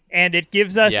 and it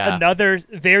gives us another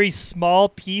very small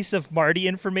piece of Marty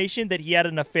information that he had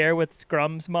an affair with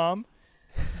Scrum's mom.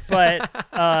 But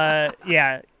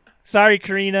sorry,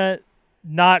 Karina,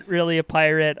 not really a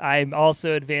pirate. I'm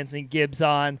also advancing Gibbs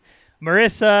on.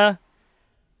 Marissa,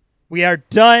 we are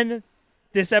done.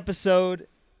 This episode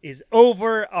is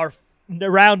over. Our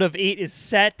round of 8 is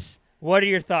set. What are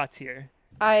your thoughts here?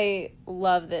 I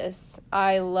love this.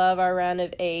 I love our round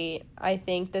of 8. I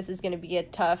think this is going to be a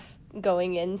tough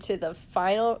going into the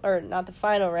final, or not the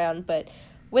final round, but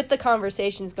with the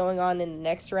conversations going on in the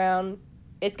next round,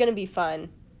 it's going to be fun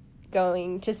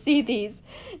going to see these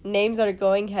names that are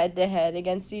going head to head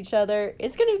against each other.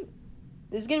 It's going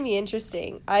to be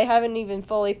interesting. I haven't even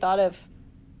fully thought of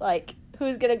like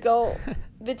who's going to go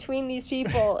between these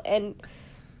people, and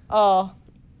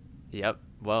Yep.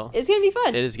 Well, it's going to be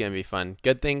fun. It is going to be fun.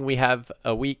 Good thing we have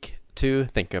a week to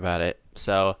think about it.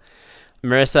 So,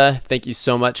 Marissa, thank you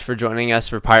so much for joining us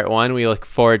for part 1. We look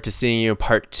forward to seeing you in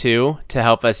part 2 to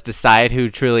help us decide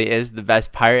who truly is the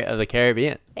best pirate of the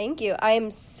Caribbean. Thank you. I am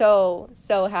so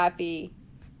happy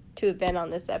to have been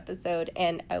on this episode,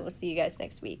 and I will see you guys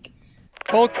next week.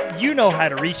 Folks, you know how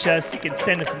to reach us. You can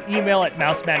send us an email at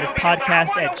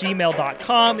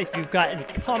mousemadnesspodcast@gmail.com if you've got any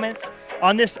comments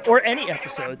on this or any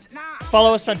episodes.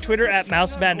 Follow us on Twitter at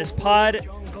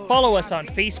mousemadnesspod. Follow us on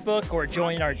Facebook or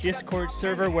join our Discord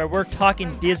server where we're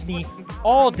talking Disney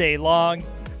all day long.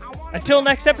 Until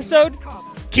next episode,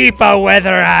 keep a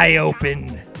weather eye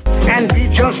open. And be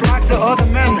just like the other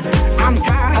men. I'm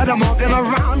tired of walking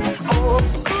around